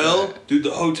hotel, dude.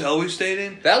 The hotel we stayed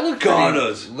in. That looked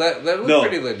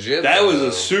pretty legit. That was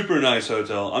a super nice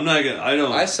hotel. I'm not gonna.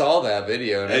 I saw that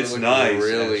video. And it's it looked nice.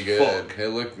 Really good. Fuck. It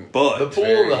looked. But the pool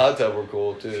and the hot tub were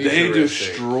cool too. They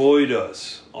destroyed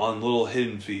us on little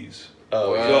hidden fees.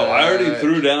 Oh, so I already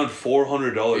threw down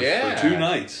 $400 for 2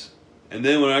 nights, and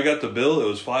then when I got the bill, it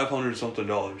was $500 something.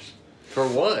 For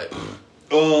what?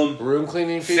 Room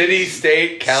cleaning fees? City,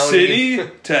 state, county. City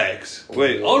tax.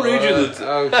 Wait, I'll read you the...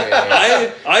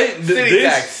 Okay.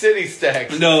 City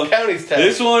tax. No. County's tax.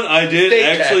 This one, I did state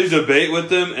actually tax. debate with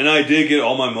them, and I did get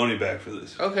all my money back for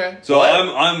this. Okay. So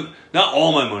I'm not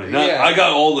all my money. I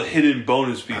got all the hidden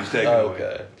bonus fees taken away.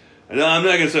 Okay. And I'm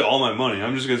not going to say all my money.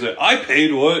 I'm just going to say I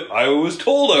paid what I was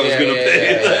told I was going to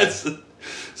pay. That's...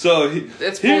 So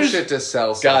it's bullshit to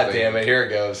sell something. God damn it! Here it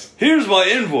goes. Here's my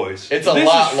invoice. It's a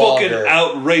lot longer. This is fucking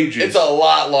outrageous. It's a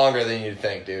lot longer than you'd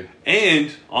think, dude.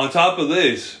 And on top of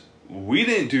this, we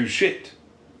didn't do shit.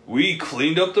 We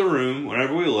cleaned up the room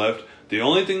whenever we left. The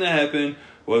only thing that happened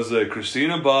was that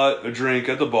Christina bought a drink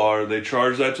at the bar. They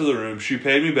charged that to the room. She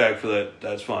paid me back for that.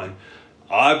 That's fine.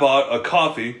 I bought a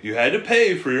coffee. You had to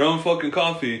pay for your own fucking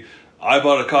coffee. I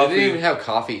bought a coffee. They didn't even have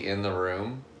coffee in the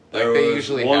room. Like they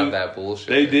usually have that bullshit.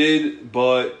 They did,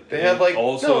 but they had like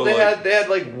also they had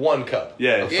like one cup.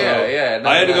 Yeah, yeah.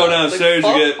 I had to go downstairs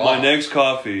to get my next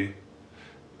coffee,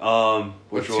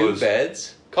 which was 2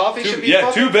 beds. Coffee should be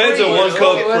 2 beds free. and 1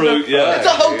 cup for It's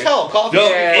a hotel. Coffee.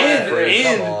 No,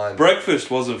 and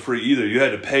breakfast wasn't free either. You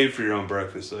had to pay for your own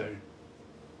breakfast there.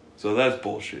 So that's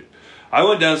bullshit. I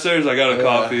went downstairs. I got a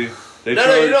coffee.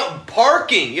 No, you're not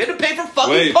parking. You had to pay for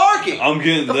fucking parking. I'm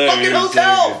getting the there. Fucking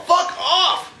hotel. Fuck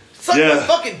off. Suck my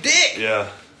fucking dick. Yeah.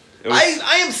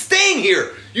 I am staying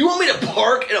here. You want me to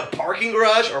park in a parking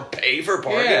garage or pay for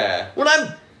parking? Yeah. When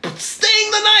I'm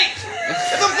staying the night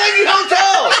at the fucking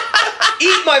hotel.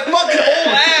 Eat my fucking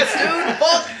whole ass, dude.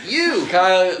 Fuck you.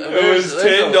 Kyle, it was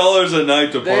 $10 a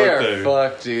night to park there. They are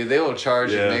fucked, dude. They will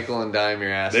charge you nickel and dime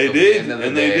your ass. They did,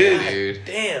 and they did. Dude.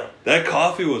 Damn. That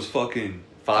coffee was fucking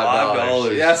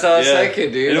 $5. That's what I was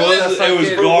thinking, dude. It was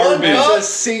garbage. It was a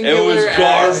singular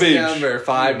number,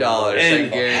 $5.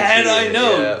 And had I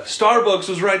known, Starbucks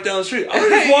was right down the street, I would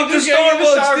just walk to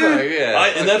Starbucks, dude.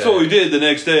 And that's what we did the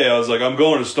next day. I was like, I'm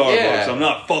going to Starbucks. I'm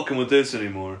not fucking with this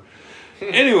anymore.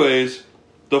 Anyways,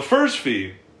 the first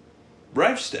fee,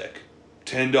 Rife Stick,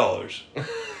 $10.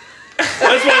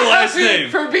 That's my last name.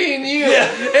 For being you.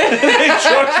 Yeah. They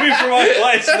charged me for my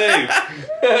last name.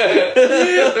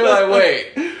 They're like,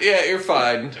 wait. Yeah, you're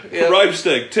fine. Yep. Ripe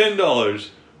steak, $10.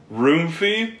 Room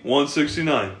fee,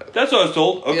 $169. That's what I was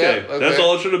told. Okay, okay. That's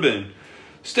all it should have been.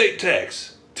 State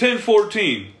tax,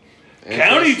 $10.14.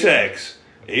 County tax,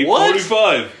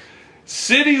 $8.45.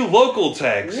 City local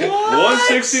tax,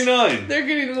 $169. They're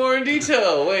getting more in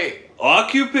detail. Wait.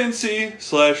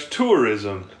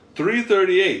 Occupancy/tourism,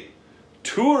 $338.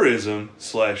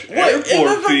 Tourism/airport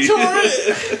fee,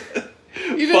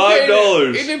 $5. You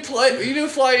didn't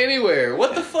fly anywhere.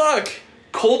 What the fuck?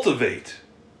 Cultivate.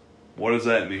 What does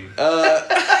that mean? $10.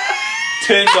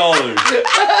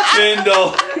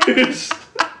 $10.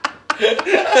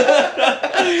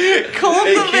 It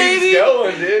keeps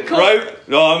going, dude. Right?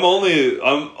 No, I'm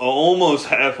almost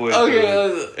halfway through.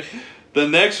 Okay. The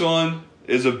next one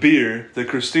is a beer that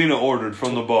Christina ordered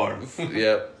from the bar.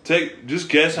 Yep. Just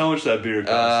guess how much that beer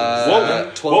cost.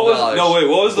 $12. What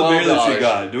was the beer that she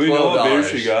got? Do we know what beer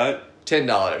she got? $10.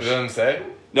 Does it say?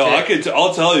 No,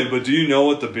 I'll tell you, but do you know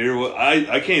what the beer was?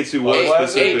 I can't see what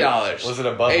specific. $8. Was it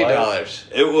a Bud Light? $8.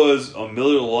 It was a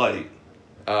Miller Lite.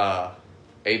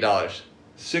 $8.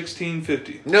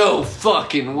 $16.50. No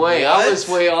fucking way. What? I was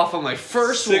way off on my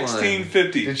first one.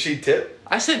 $16.50. Did she tip?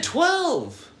 I said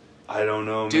 12. I don't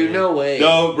know, Dude, man. no way.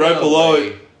 No, right No below way.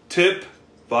 it. Tip,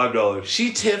 $5.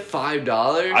 She tipped $5?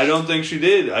 I don't think she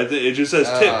did. It just says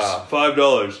tips,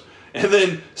 $5. And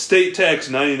then state tax,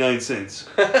 99 cents.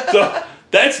 So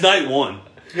that's night one.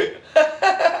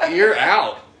 You're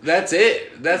out. That's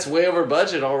it. That's way over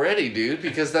budget already, dude,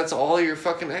 because that's all your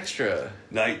fucking extra.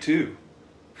 Night two.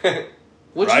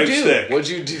 What'd you do? Stick. What'd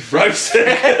you do? Ripe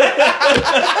stick.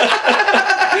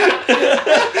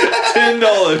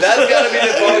 $10. That's gotta be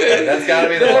the bargain. That's gotta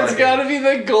be the bargain. That's gotta be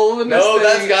the golden. No,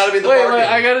 that's gotta be the bargain. Wait,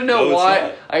 I gotta know No, it's why.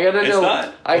 not. I gotta It's know.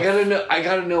 not. I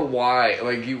gotta know why.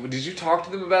 Like, did you talk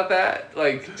to them about that?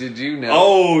 Like, did you know?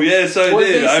 Oh, yes, I What'd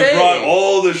did. they I say? brought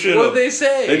all the shit What'd up. they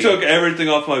say? They took everything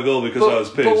off my bill because I was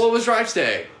pissed. But what was Ripe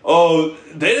Steak? Oh,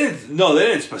 they didn't. No, they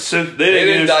didn't specific. They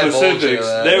didn't didn't give divulge specifics.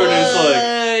 that. They were just What?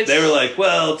 like. They were like,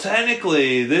 well,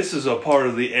 technically, this is a part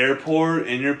of the airport,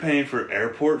 and you're paying for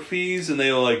airport fees, and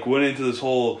they like went into this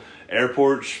whole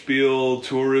airport spiel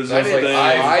tourism That's like, thing.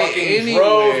 I fucking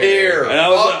drove here. And I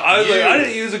was like, you. I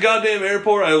didn't use a goddamn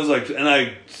airport. I was like, and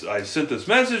I sent this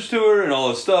message to her and all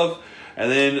this stuff,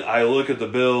 and then I look at the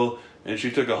bill, and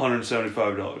she took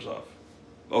 $175 off.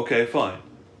 Okay, fine,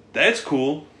 that's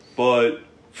cool, but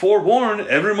forewarn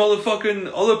every motherfucking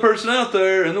other person out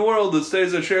there in the world that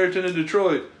stays at Sheraton in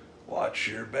Detroit. Watch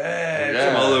your back,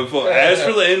 motherfucker. As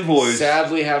for the invoice,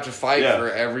 Sadly, have to fight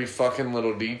for every fucking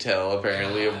little detail,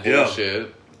 apparently, of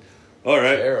bullshit. All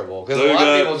right, Terrible. Because So a lot you of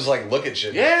got- people just like look at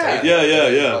shit. Yeah. Yeah.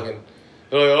 They're like,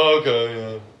 oh,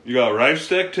 okay, yeah. You got ripe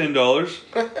steak, $10.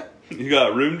 You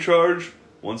got room charge,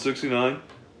 $169.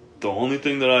 The only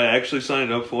thing that I actually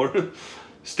signed up for.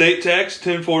 State tax,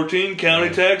 $10.14. County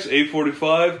tax,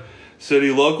 $8.45.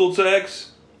 City local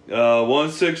tax,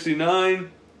 $169.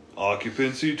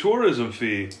 Occupancy tourism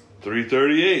fee,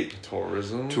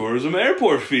 $338. Tourism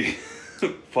airport fee,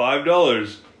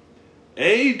 $5.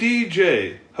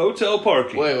 ADJ hotel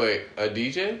parking. Wait, a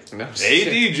DJ? No.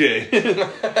 ADJ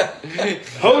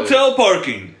hotel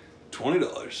parking,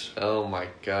 $20. Oh my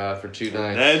god, for 2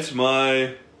 nights. That's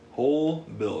my whole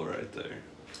bill right there.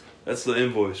 That's the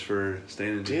invoice for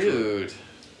staying in Detroit. Dude.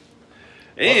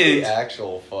 And what the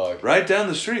actual fuck? right down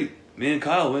the street, me and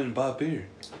Kyle went and bought beer.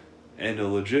 And a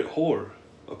legit whore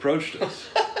approached us.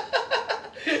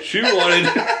 She wanted...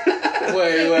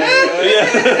 Wait.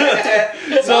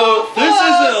 Yeah. So this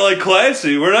isn't like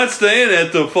classy. We're not staying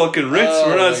at the fucking Ritz.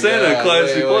 We're not staying at a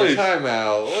classy place. Time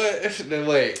out. What? No,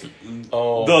 wait.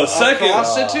 Oh, The second...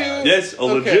 Prostitute? Yes, a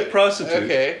legit prostitute.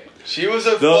 Okay. she was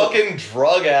a fucking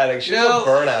drug addict. She was a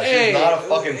burnout. She was not a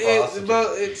fucking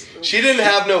prostitute. She didn't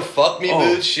have no fuck me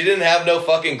boots. She didn't have no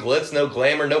fucking glitz, no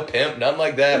glamour, no pimp, nothing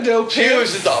like that. No She pimp.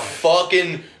 was just a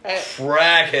fucking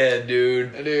crackhead,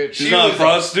 dude. Dude, She's not a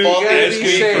prostitute. you gotta be Asking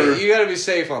safe. for... You gotta be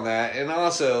safe on that. And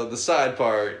also, the side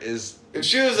part is... If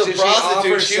she was a Did she offer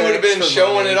prostitute, she would have sex been for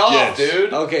showing money? it off, Yes.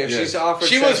 dude. Okay, if Yes. she's offered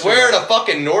She sex was for wearing money. a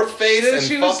fucking North Face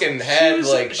She and was- fucking she had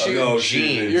was- like she- a No, she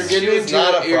jeans. didn't. You're She getting was into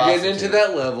not a you're getting into prostitute.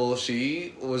 that level.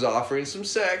 She was offering some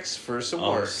sex for some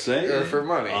I'm work saying. or for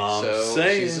money. I'm So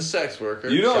saying. she's a sex worker.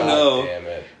 You don't God know. damn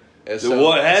it. And So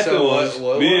what happened was,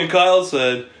 me and Kyle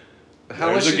said,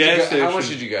 how much there's a gas How station. much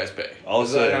did you guys pay? I'll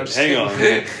Is that- say, I'm hang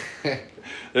just- on.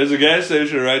 There's a gas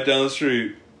station right down the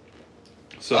street.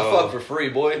 So I fuck for free,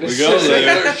 boy. We go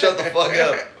there. Shut the fuck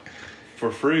up.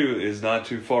 for free is not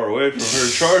too far away from her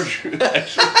charge.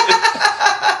 Actually.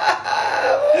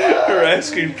 her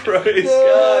asking price.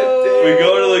 God damn. We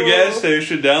go to the gas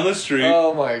station down the street.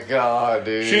 Oh my god,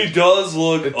 dude. She does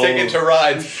look. The ticket to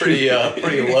ride's pretty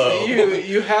low.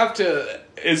 You have to.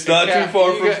 It's not too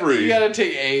far for free. You gotta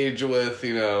take age with,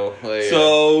 like...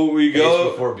 So we go...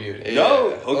 Age before beauty. No,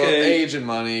 Yeah. okay. Well, age and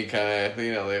money kind of, they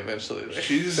eventually...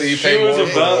 So you pay more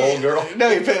for an old girl? No,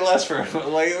 you pay less for...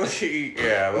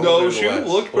 yeah. No, she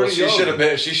looked pretty young.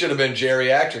 She should have been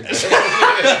geriatric.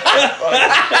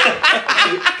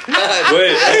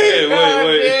 Wait.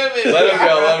 Let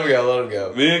him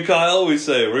go. Me and Kyle, we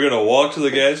say, we're going to walk to the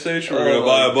gas station. We're going to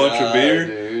buy a bunch of beer.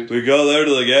 Dude. We go there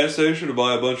to the gas station to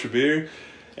buy a bunch of beer.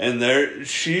 And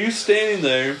she's standing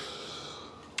there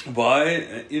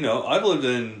by, I've lived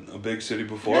in a big city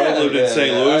before. I lived in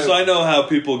St. Louis. I know how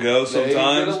people go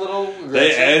sometimes.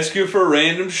 They ask you for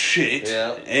random shit.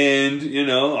 Yeah. And,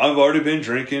 I've already been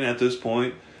drinking at this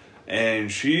point.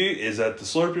 And she is at the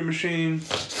Slurpee machine.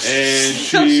 And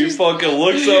she fucking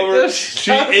looks over.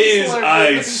 She is,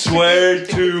 I swear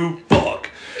to fuck.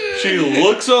 She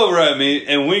looks over at me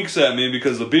and winks at me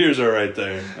because the beers are right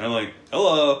there. And I'm like,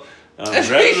 hello. What'd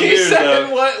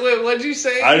you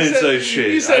say? I didn't say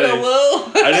shit. You said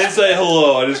hello? I didn't say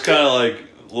hello. I just kind of a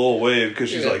little wave because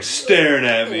she's staring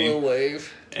at me. A little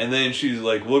wave. And then she's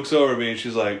looks over at me and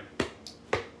she's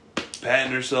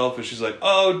patting herself and she's like,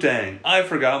 oh dang, I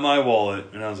forgot my wallet.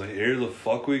 And I was like, here the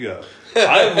fuck we go.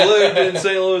 I've lived in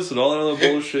St. Louis and all that other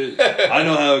bullshit. I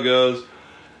know how it goes.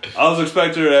 I was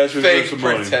expecting her to ask me for some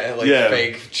money.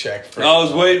 Fake check. I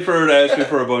was waiting for her to ask me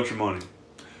for a bunch of money.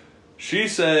 She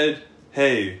said,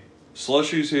 hey,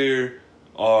 slushies here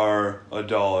are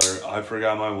 $1. I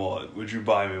forgot my wallet. Would you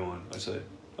buy me one? I said,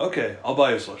 okay, I'll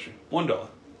buy you a slushie. $1.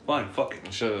 Fine, fuck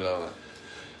it. Should have done that.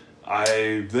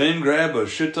 I then grab a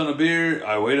shit ton of beer.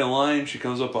 I wait in line. She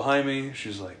comes up behind me.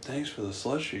 She's like, thanks for the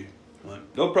slushie. I'm like,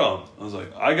 no problem. I was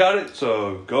like, I got it.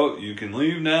 So go. You can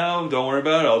leave now. Don't worry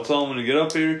about it. I'll tell them when to get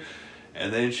up here.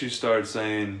 And then she starts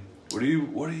saying, what are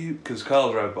you, because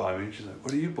Kyle's right by me. She's like,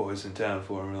 what are you boys in town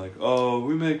for? And we're like, oh,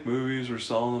 we make movies. We're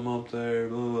selling them up there.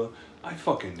 Blah, blah, blah. I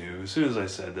fucking knew. As soon as I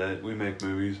said that, we make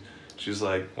movies. She's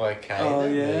like, what kind of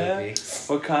movies?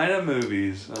 What kind of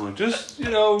movies? I'm like, just,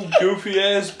 goofy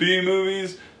ass B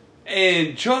movies.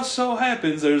 And just so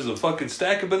happens there's a fucking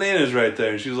stack of bananas right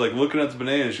there. And she's looking at the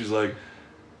bananas. She's like,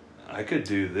 I could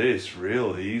do this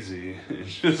real easy. And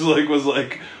she was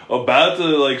about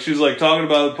to, she's talking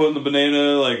about putting the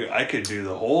banana, I could do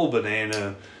the whole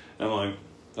banana. And I'm like,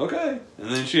 okay. And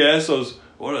then she asked us,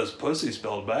 what is pussy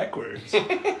spelled backwards? And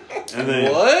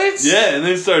then, what? Yeah, and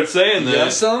then starts saying that.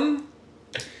 Yesum?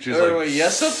 She's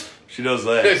Yesup? She does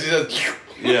that. She does.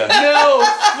 Yeah. No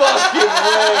fucking way.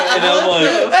 And I'm like,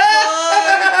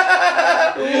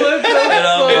 what the fuck?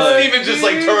 And Steven just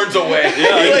turns away.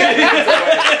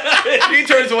 Yeah. He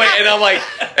turns away, and I'm like,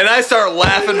 and I start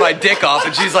laughing my dick off,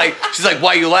 and she's like,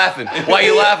 why you laughing? Why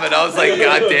you laughing? I was like,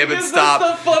 God damn it,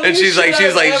 stop. And she's like,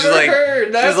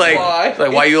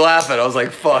 why you laughing? I was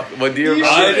like, fuck. What do you?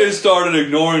 I just started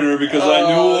ignoring her because I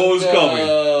knew what was coming.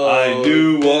 I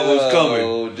knew what was coming.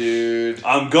 Oh, dude.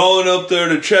 I'm going up there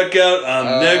to check out.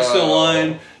 I'm next in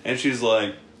line, and she's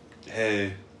like,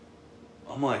 hey,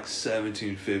 I'm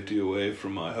 $17.50 away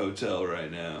from my hotel right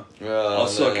now. I'll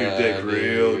suck your dick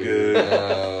real good.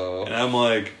 No. And I'm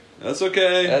like, that's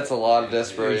okay. That's a lot of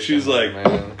desperation. And she's like,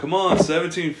 man. come on,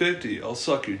 $17.50. I'll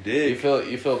suck your dick.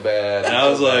 You feel bad. And I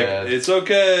was like, it's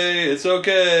okay.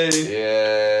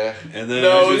 Yeah. And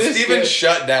then Steven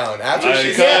shut down after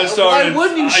she kind of started. Why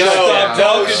wouldn't you shut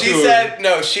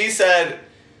down? She said,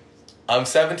 I'm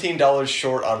 $17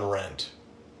 short on rent.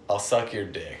 I'll suck your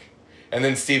dick. And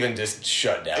then Steven just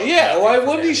shut down. Yeah, why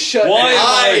wouldn't he shut down? Why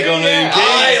am I going to engage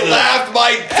I them? laughed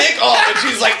my dick off, and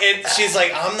she's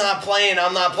like, I'm not playing, and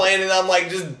I'm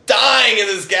just dying in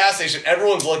this gas station.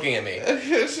 Everyone's looking at me.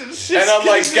 And I'm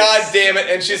like, God damn it.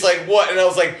 And she's like, what? And I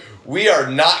was like, we are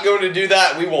not going to do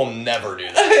that. We will never do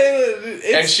that.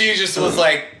 And she just was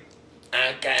like,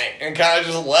 okay, and kind of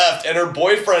just left. And her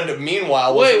boyfriend,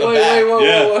 meanwhile, was in the back.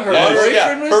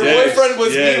 Her boyfriend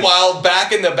was meanwhile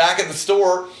back in the back of the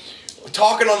store,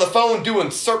 talking on the phone,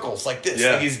 doing circles like this.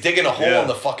 Yeah. Like he's digging a hole in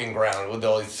the fucking ground with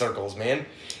all these circles, man.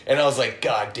 And I was like,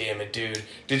 God damn it, dude.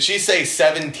 Did she say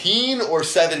 17 or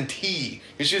 7T?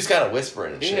 Because she was kind of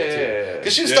whispering and shit, too.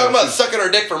 Because she was talking about sucking her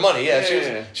dick for money.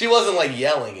 Yeah, she wasn't,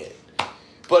 yelling it.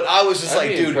 But I was just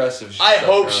dude, I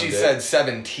hope she said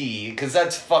 7T, because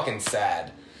that's fucking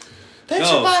sad. Thanks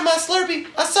for buying my Slurpee.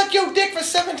 I suck your dick for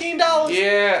 $17.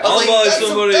 Yeah, I'll buy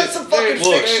somebody. That's some fucking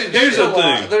fiction. Here's the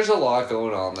thing. There's a lot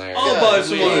going on there. I'll buy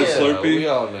somebody a Slurpee. We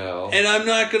all know. And I'm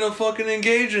not gonna fucking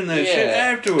engage in that shit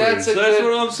afterwards. That's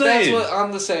what I'm saying. That's what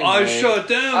I'm the same. I shut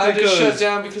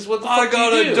down because what the fuck I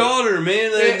got a daughter,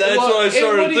 man. That's what I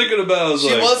started thinking about.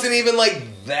 She wasn't even like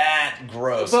that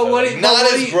gross. But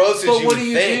not as gross as you would think. But what do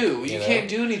you do? You can't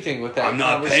do anything with that. I'm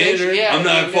not paying her. I'm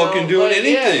not fucking doing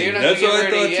anything. That's what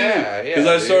I thought too. Because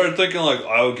I started thinking like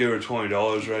I would give her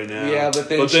 $20 right now. Yeah, but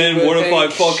then what if I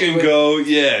fucking go?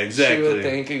 Yeah, exactly. She would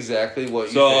think exactly what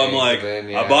you. So I'm like,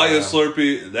 I buy you a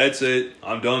Slurpee. That's it.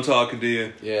 I'm done talking to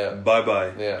you. Yeah. Bye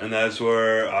bye. Yeah. And that's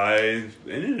where I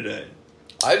ended it.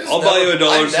 I'll buy you a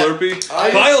 $1 Slurpee.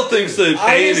 Kyle thinks that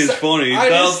pain is funny.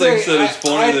 Kyle thinks that it's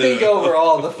funny. I think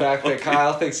overall the fact that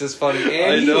Kyle thinks it's funny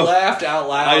and he laughed out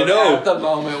loud at the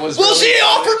moment was. Well, she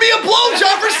offered me a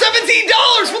blowjob for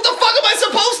 $17. What the fuck am I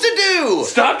supposed to do?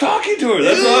 Stop talking to her.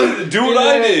 That's what do what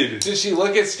I did. Did she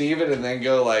look at Steven and then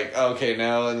go like, okay,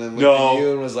 no, and then look at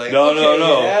you and was like, no.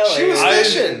 Yeah, she was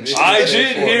fishing. I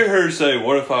did hear her say,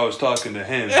 "What if I was talking to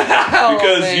him?"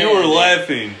 Because you were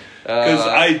laughing. Because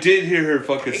I did hear her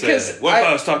fucking say that. What if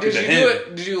I was talking to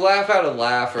him? Did you laugh out of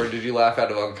laugh or did you laugh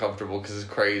out of uncomfortable because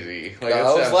it's crazy? Like, I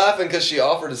was laughing because she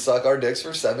offered to suck our dicks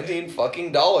for $17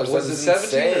 fucking dollars. Was it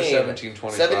 17 or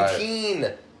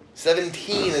 17.25?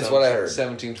 17 is what I heard.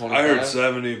 17.25. I heard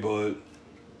 70, but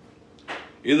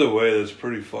either way, that's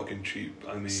pretty fucking cheap.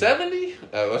 I mean, 70?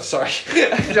 Oh, sorry.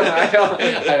 I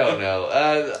don't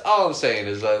know. All I'm saying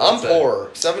is that I'm poor.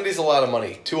 70's a lot of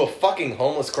money to a fucking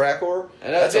homeless crack whore.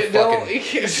 That's a fucking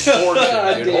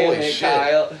fortune, dude. Holy shit.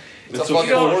 Kyle. It's a fucking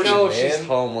fortune, know man. She's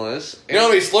homeless. You know how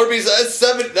many Slurpees?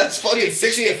 That's fucking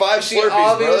 65 Slurpees, she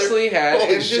obviously brother. had.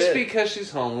 Holy and shit. just because she's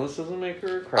homeless doesn't make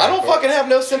her a crack. I don't fucking have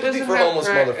no sympathy doesn't for have homeless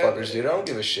crack- motherfuckers, dude. I don't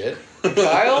give a shit.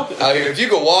 Kyle? I mean, if you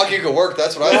could walk, you could work.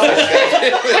 That's what I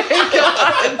think.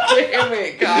 God damn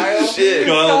it, Kyle. Shit.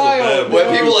 Kyle,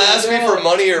 When people ask me for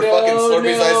money or fucking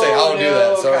Slurpees, I say, I don't do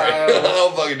that. Sorry. Kyle. I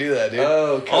don't fucking do that, dude.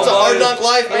 Oh, Kyle. It's a hard knock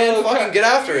life, man. Fucking get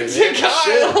after it, man. Kyle,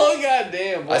 Shit.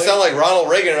 goddamn, boy. I sound like Ronald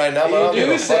Reagan right now, but I don't give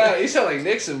a fuck. You sound like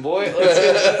Nixon, boy.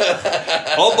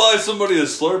 Let's I'll buy somebody a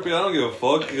Slurpee. I don't give a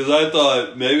fuck because I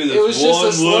thought maybe It was this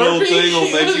just a one little Slurpee. thing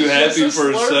will make you It was happy just a for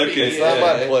a Slurpee. second. It's not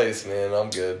my place, man. I'm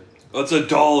good. That's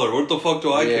 $1. What the fuck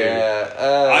do I care?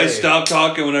 I stop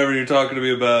talking whenever you're talking to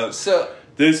me about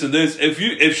this and this.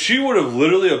 If she would have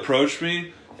literally approached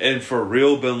me and for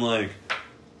real been like,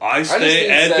 I stay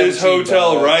at this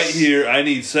hotel right here. I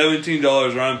need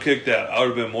 $17 or I'm kicked out. I would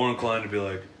have been more inclined to be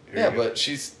like, but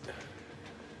she's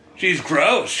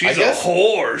gross. She's a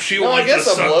whore. She wants to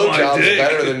suck my dick. I guess a blowjob's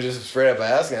better than just straight up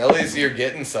asking. At least you're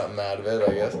getting something out of it,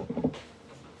 I guess.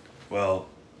 Well,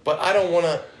 but I don't want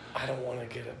to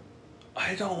get a.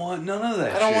 I don't want none of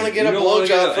that. I don't want to get a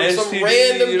blowjob from some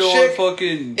random chick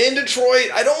fucking in Detroit.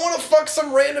 I don't want to fuck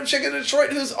some random chick in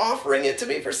Detroit who's offering it to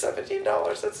me for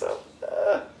 $17. That's so.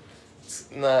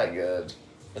 It's not good.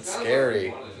 It's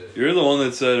scary. You're the one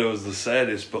that said it was the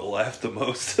saddest, but laughed the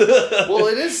most. Well,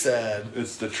 it is sad.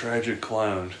 It's the tragic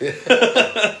clown.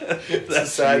 It's a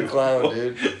sad clown,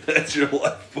 dude. That's your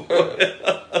life,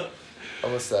 boy.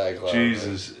 I'm a sad clown.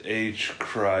 Jesus H.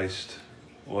 Christ.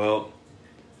 Well.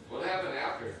 What happened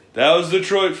after? That was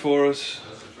Detroit for us.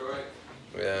 That's Detroit.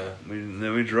 Yeah.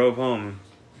 Then we drove home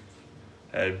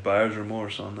and had buyer's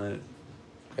remorse on that.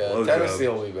 Yeah, Tennessee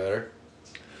will be better.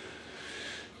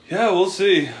 Yeah, we'll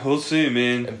see. We'll see,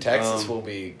 man. And Texas will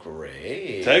be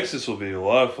great. Texas will be a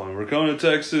lot of fun. We're coming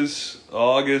to Texas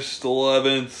August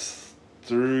 11th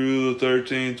through the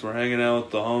 13th. We're hanging out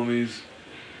with the homies.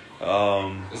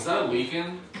 Is that a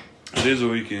weekend? It is a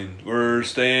weekend. We're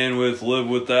staying with Live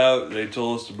Without. They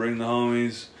told us to bring the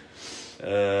homies.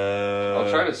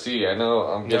 I'll try to see. I know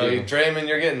I'm getting. No, Dreyman,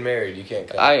 you're getting married. You can't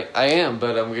come. I am,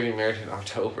 but I'm getting married in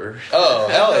October. Oh,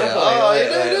 hell yeah.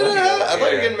 I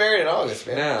thought you were getting married in August,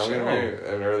 man. No, I'm getting married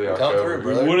in early Come October. through,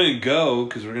 brother. We wouldn't go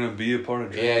because we're going to be a part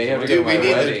of Yeah, you have to Dude, go to my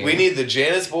wedding. we need the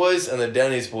Janice boys and the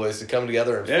Denny's boys to come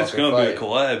together and it's going to be a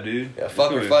collab, dude. Yeah,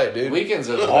 fuck or fight, dude. Weekends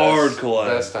are the hard collab.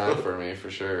 best time for me,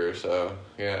 for sure. So,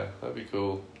 yeah, that'd be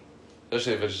cool.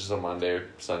 Especially if it's just a Monday or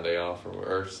Sunday off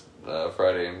or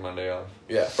Friday and Monday off.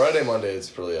 Yeah, Friday, Monday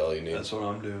is really all you need. That's what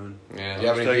I'm doing. Yeah. Do you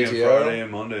have I'm any taking PTO? Friday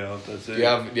and Monday off. That's it. Do you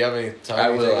have any time? I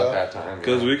will at that time.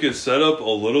 Because we could set up a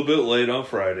little bit late on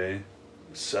Friday,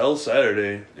 sell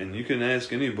Saturday, and you can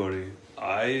ask anybody.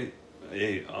 I'm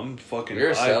fucking. You're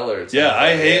a seller.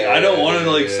 I hate. I don't want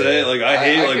to say I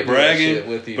hate like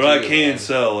bragging, but I can man.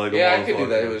 sell like. Yeah, I could do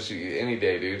that with you any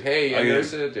day, dude. Hey, you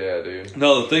interested? Yeah, dude.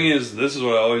 No, the thing is, this is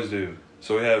what I always do.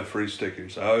 So we have free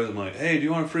stickers. I always am like, hey, do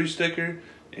you want a free sticker?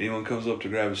 anyone comes up to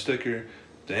grab a sticker,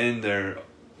 then they're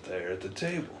at the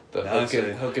table. The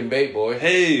hook and bait boy.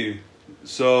 Hey,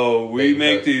 so we Bait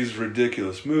make hook. these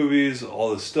ridiculous movies,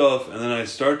 all this stuff, and then I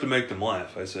start to make them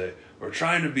laugh. I say, we're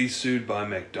trying to be sued by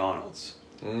McDonald's.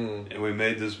 And we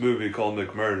made this movie called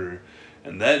McMurder,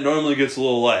 and that normally gets a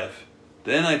little laugh.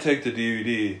 Then I take the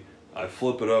DVD, I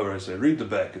flip it over, and I say, read the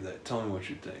back of that, tell me what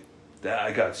you think. That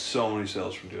I got so many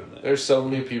sales from doing that. There's so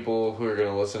many people who are going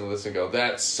to listen to this and go,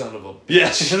 that son of a bitch.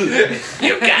 Yes.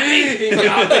 You got me. You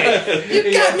got me.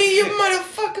 You got me, you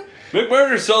motherfucker.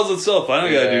 McMurder sells itself. I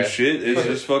don't gotta do shit. It's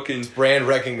just fucking brand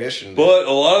recognition. But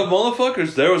a lot of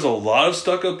motherfuckers, there was a lot of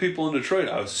stuck up people in Detroit.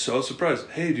 I was so surprised.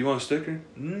 Hey, do you want a sticker?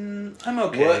 I'm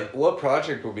okay. What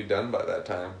project will be done by that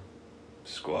time?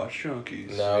 Squash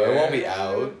Junkies. No, it won't be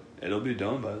out. It'll be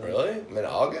done by then. Really?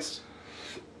 Mid-August?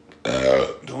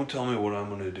 Don't tell me what I'm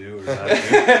gonna do or not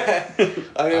do.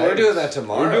 I mean, we're doing that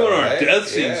tomorrow. We're doing our right? death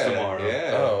scenes tomorrow.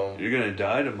 Yeah. Oh. You're gonna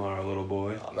die tomorrow, little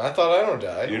boy. I thought I don't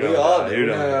die. You We don't all die. do. You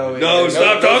don't. No,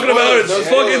 Stop talking about it. Just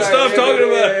fucking stop talking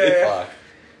about it. Fuck.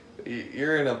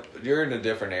 You're in a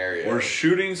different area. We're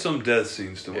shooting some death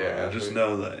scenes tomorrow. Yeah. Just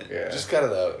know that. Yeah. Just cut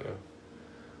it out.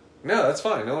 No, that's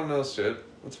fine. No one knows shit.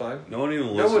 That's fine. No one even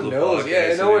No listens one to the knows. podcast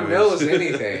Yeah, no one knows anyways.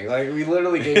 anything. Like, we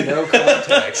literally gave no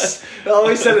context. All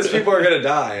we said is people are gonna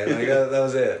die, and like that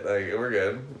was it. Like, we're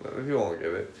good. People won't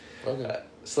give it. Okay.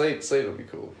 Slate will be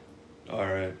cool. All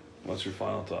right. What's your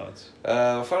final thoughts?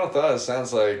 Final thought. It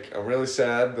sounds like I'm really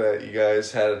sad that you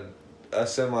guys had a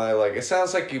it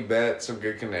sounds like you met some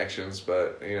good connections,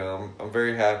 but I'm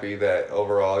very happy that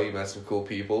overall you met some cool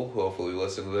people who hopefully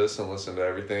listen to this and listen to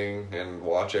everything and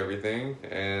watch everything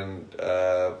and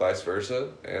vice versa.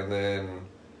 And then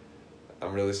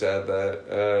I'm really sad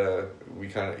that you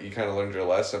kind of learned your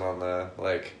lesson on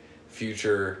the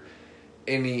future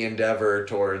any endeavor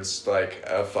towards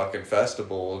a fucking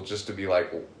festival, just to be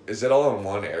like, is it all in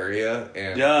one area?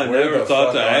 And yeah, I never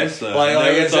thought to ask that.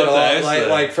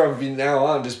 Like from now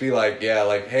on, just be like, yeah,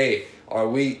 like, hey,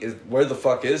 where the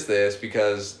fuck is this?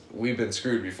 Because we've been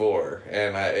screwed before,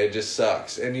 and it just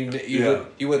sucks. And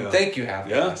you wouldn't think you have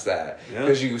to ask that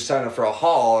because you sign up for a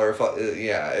hall or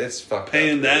it's fucking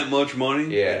paying that much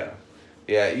money.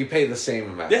 Yeah, you pay the same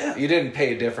amount. Yeah. You didn't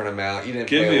pay a different amount. You didn't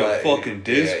give pay me a fucking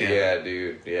discount. Yeah,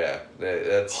 dude. Yeah,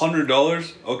 that's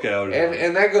 $100. Okay, I would.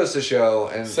 And that goes to show.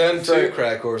 And send two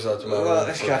crack horse out to my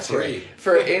room for free.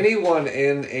 For anyone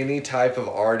in any type of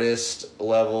artist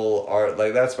level art,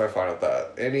 that's my final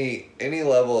thought. Any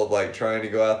level of trying to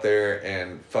go out there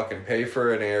and fucking pay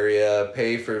for an area,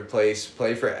 pay for place,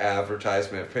 pay for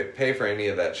advertisement, pay for any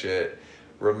of that shit.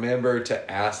 Remember to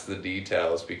ask the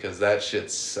details, because that shit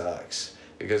sucks.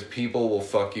 Because people will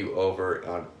fuck you over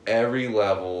on every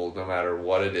level, no matter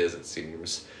what it is, it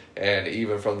seems. And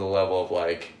even from the level of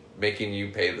making you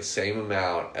pay the same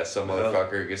amount as some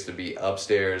motherfucker who gets to be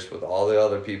upstairs with all the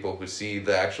other people who see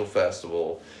the actual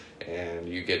festival, and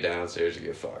you get downstairs and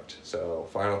get fucked. So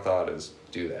final thought is,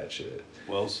 do that shit.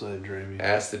 Well said, Dreyman.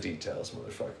 Ask the details,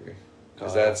 motherfucker.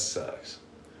 Because that sucks.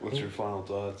 What's your final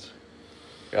thoughts?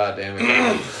 God damn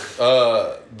it.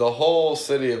 The whole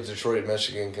city of Detroit,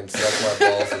 Michigan can suck my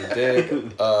balls and dick.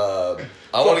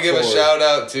 I want to give a shout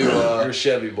out to... You're a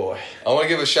Chevy boy. I want to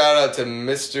give a shout out to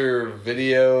Mr.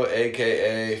 Video,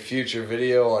 a.k.a. Future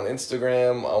Video on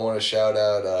Instagram. I want to shout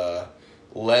out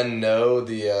Len No,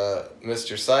 the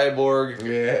Mr. Cyborg.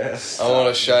 Yes. I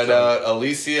want to shout out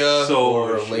Alicia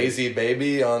or shit. Lazy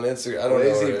Baby on Instagram. I don't know.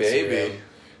 Lazy her Baby. Instagram.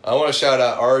 I want to shout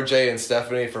out RJ and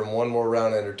Stephanie from One More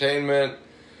Round Entertainment.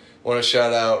 I want to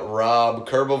shout out Rob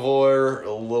Kerbivore, a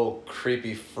little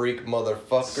creepy freak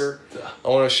motherfucker. I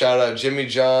want to shout out Jimmy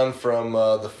John from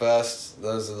the Fest.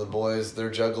 Those are the boys.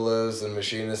 They're juggalos and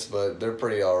machinists, but they're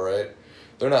pretty alright.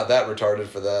 They're not that retarded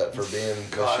for being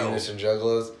machinists and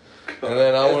juggalos. And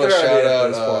then I want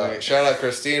to shout out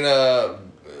Christina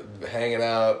hanging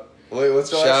out. Wait,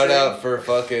 what's the Shout out for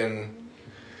fucking...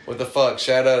 What the fuck?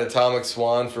 Shout out Atomic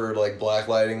Swan for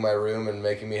blacklighting my room and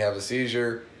making me have a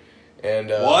seizure. And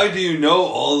why do you know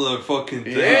all the fucking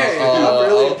things? I'm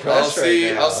really impressed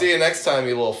right now. I'll see you next time,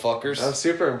 you little fuckers. I'm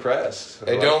super impressed.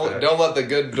 Hey, don't let the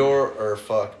good door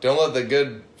don't let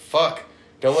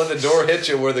the door hit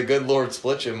you where the good Lord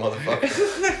split you,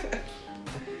 motherfucker.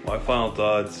 My final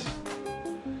thoughts.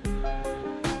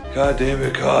 God damn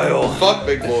it, Kyle. Fuck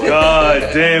big boy.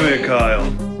 God damn it,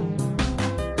 Kyle.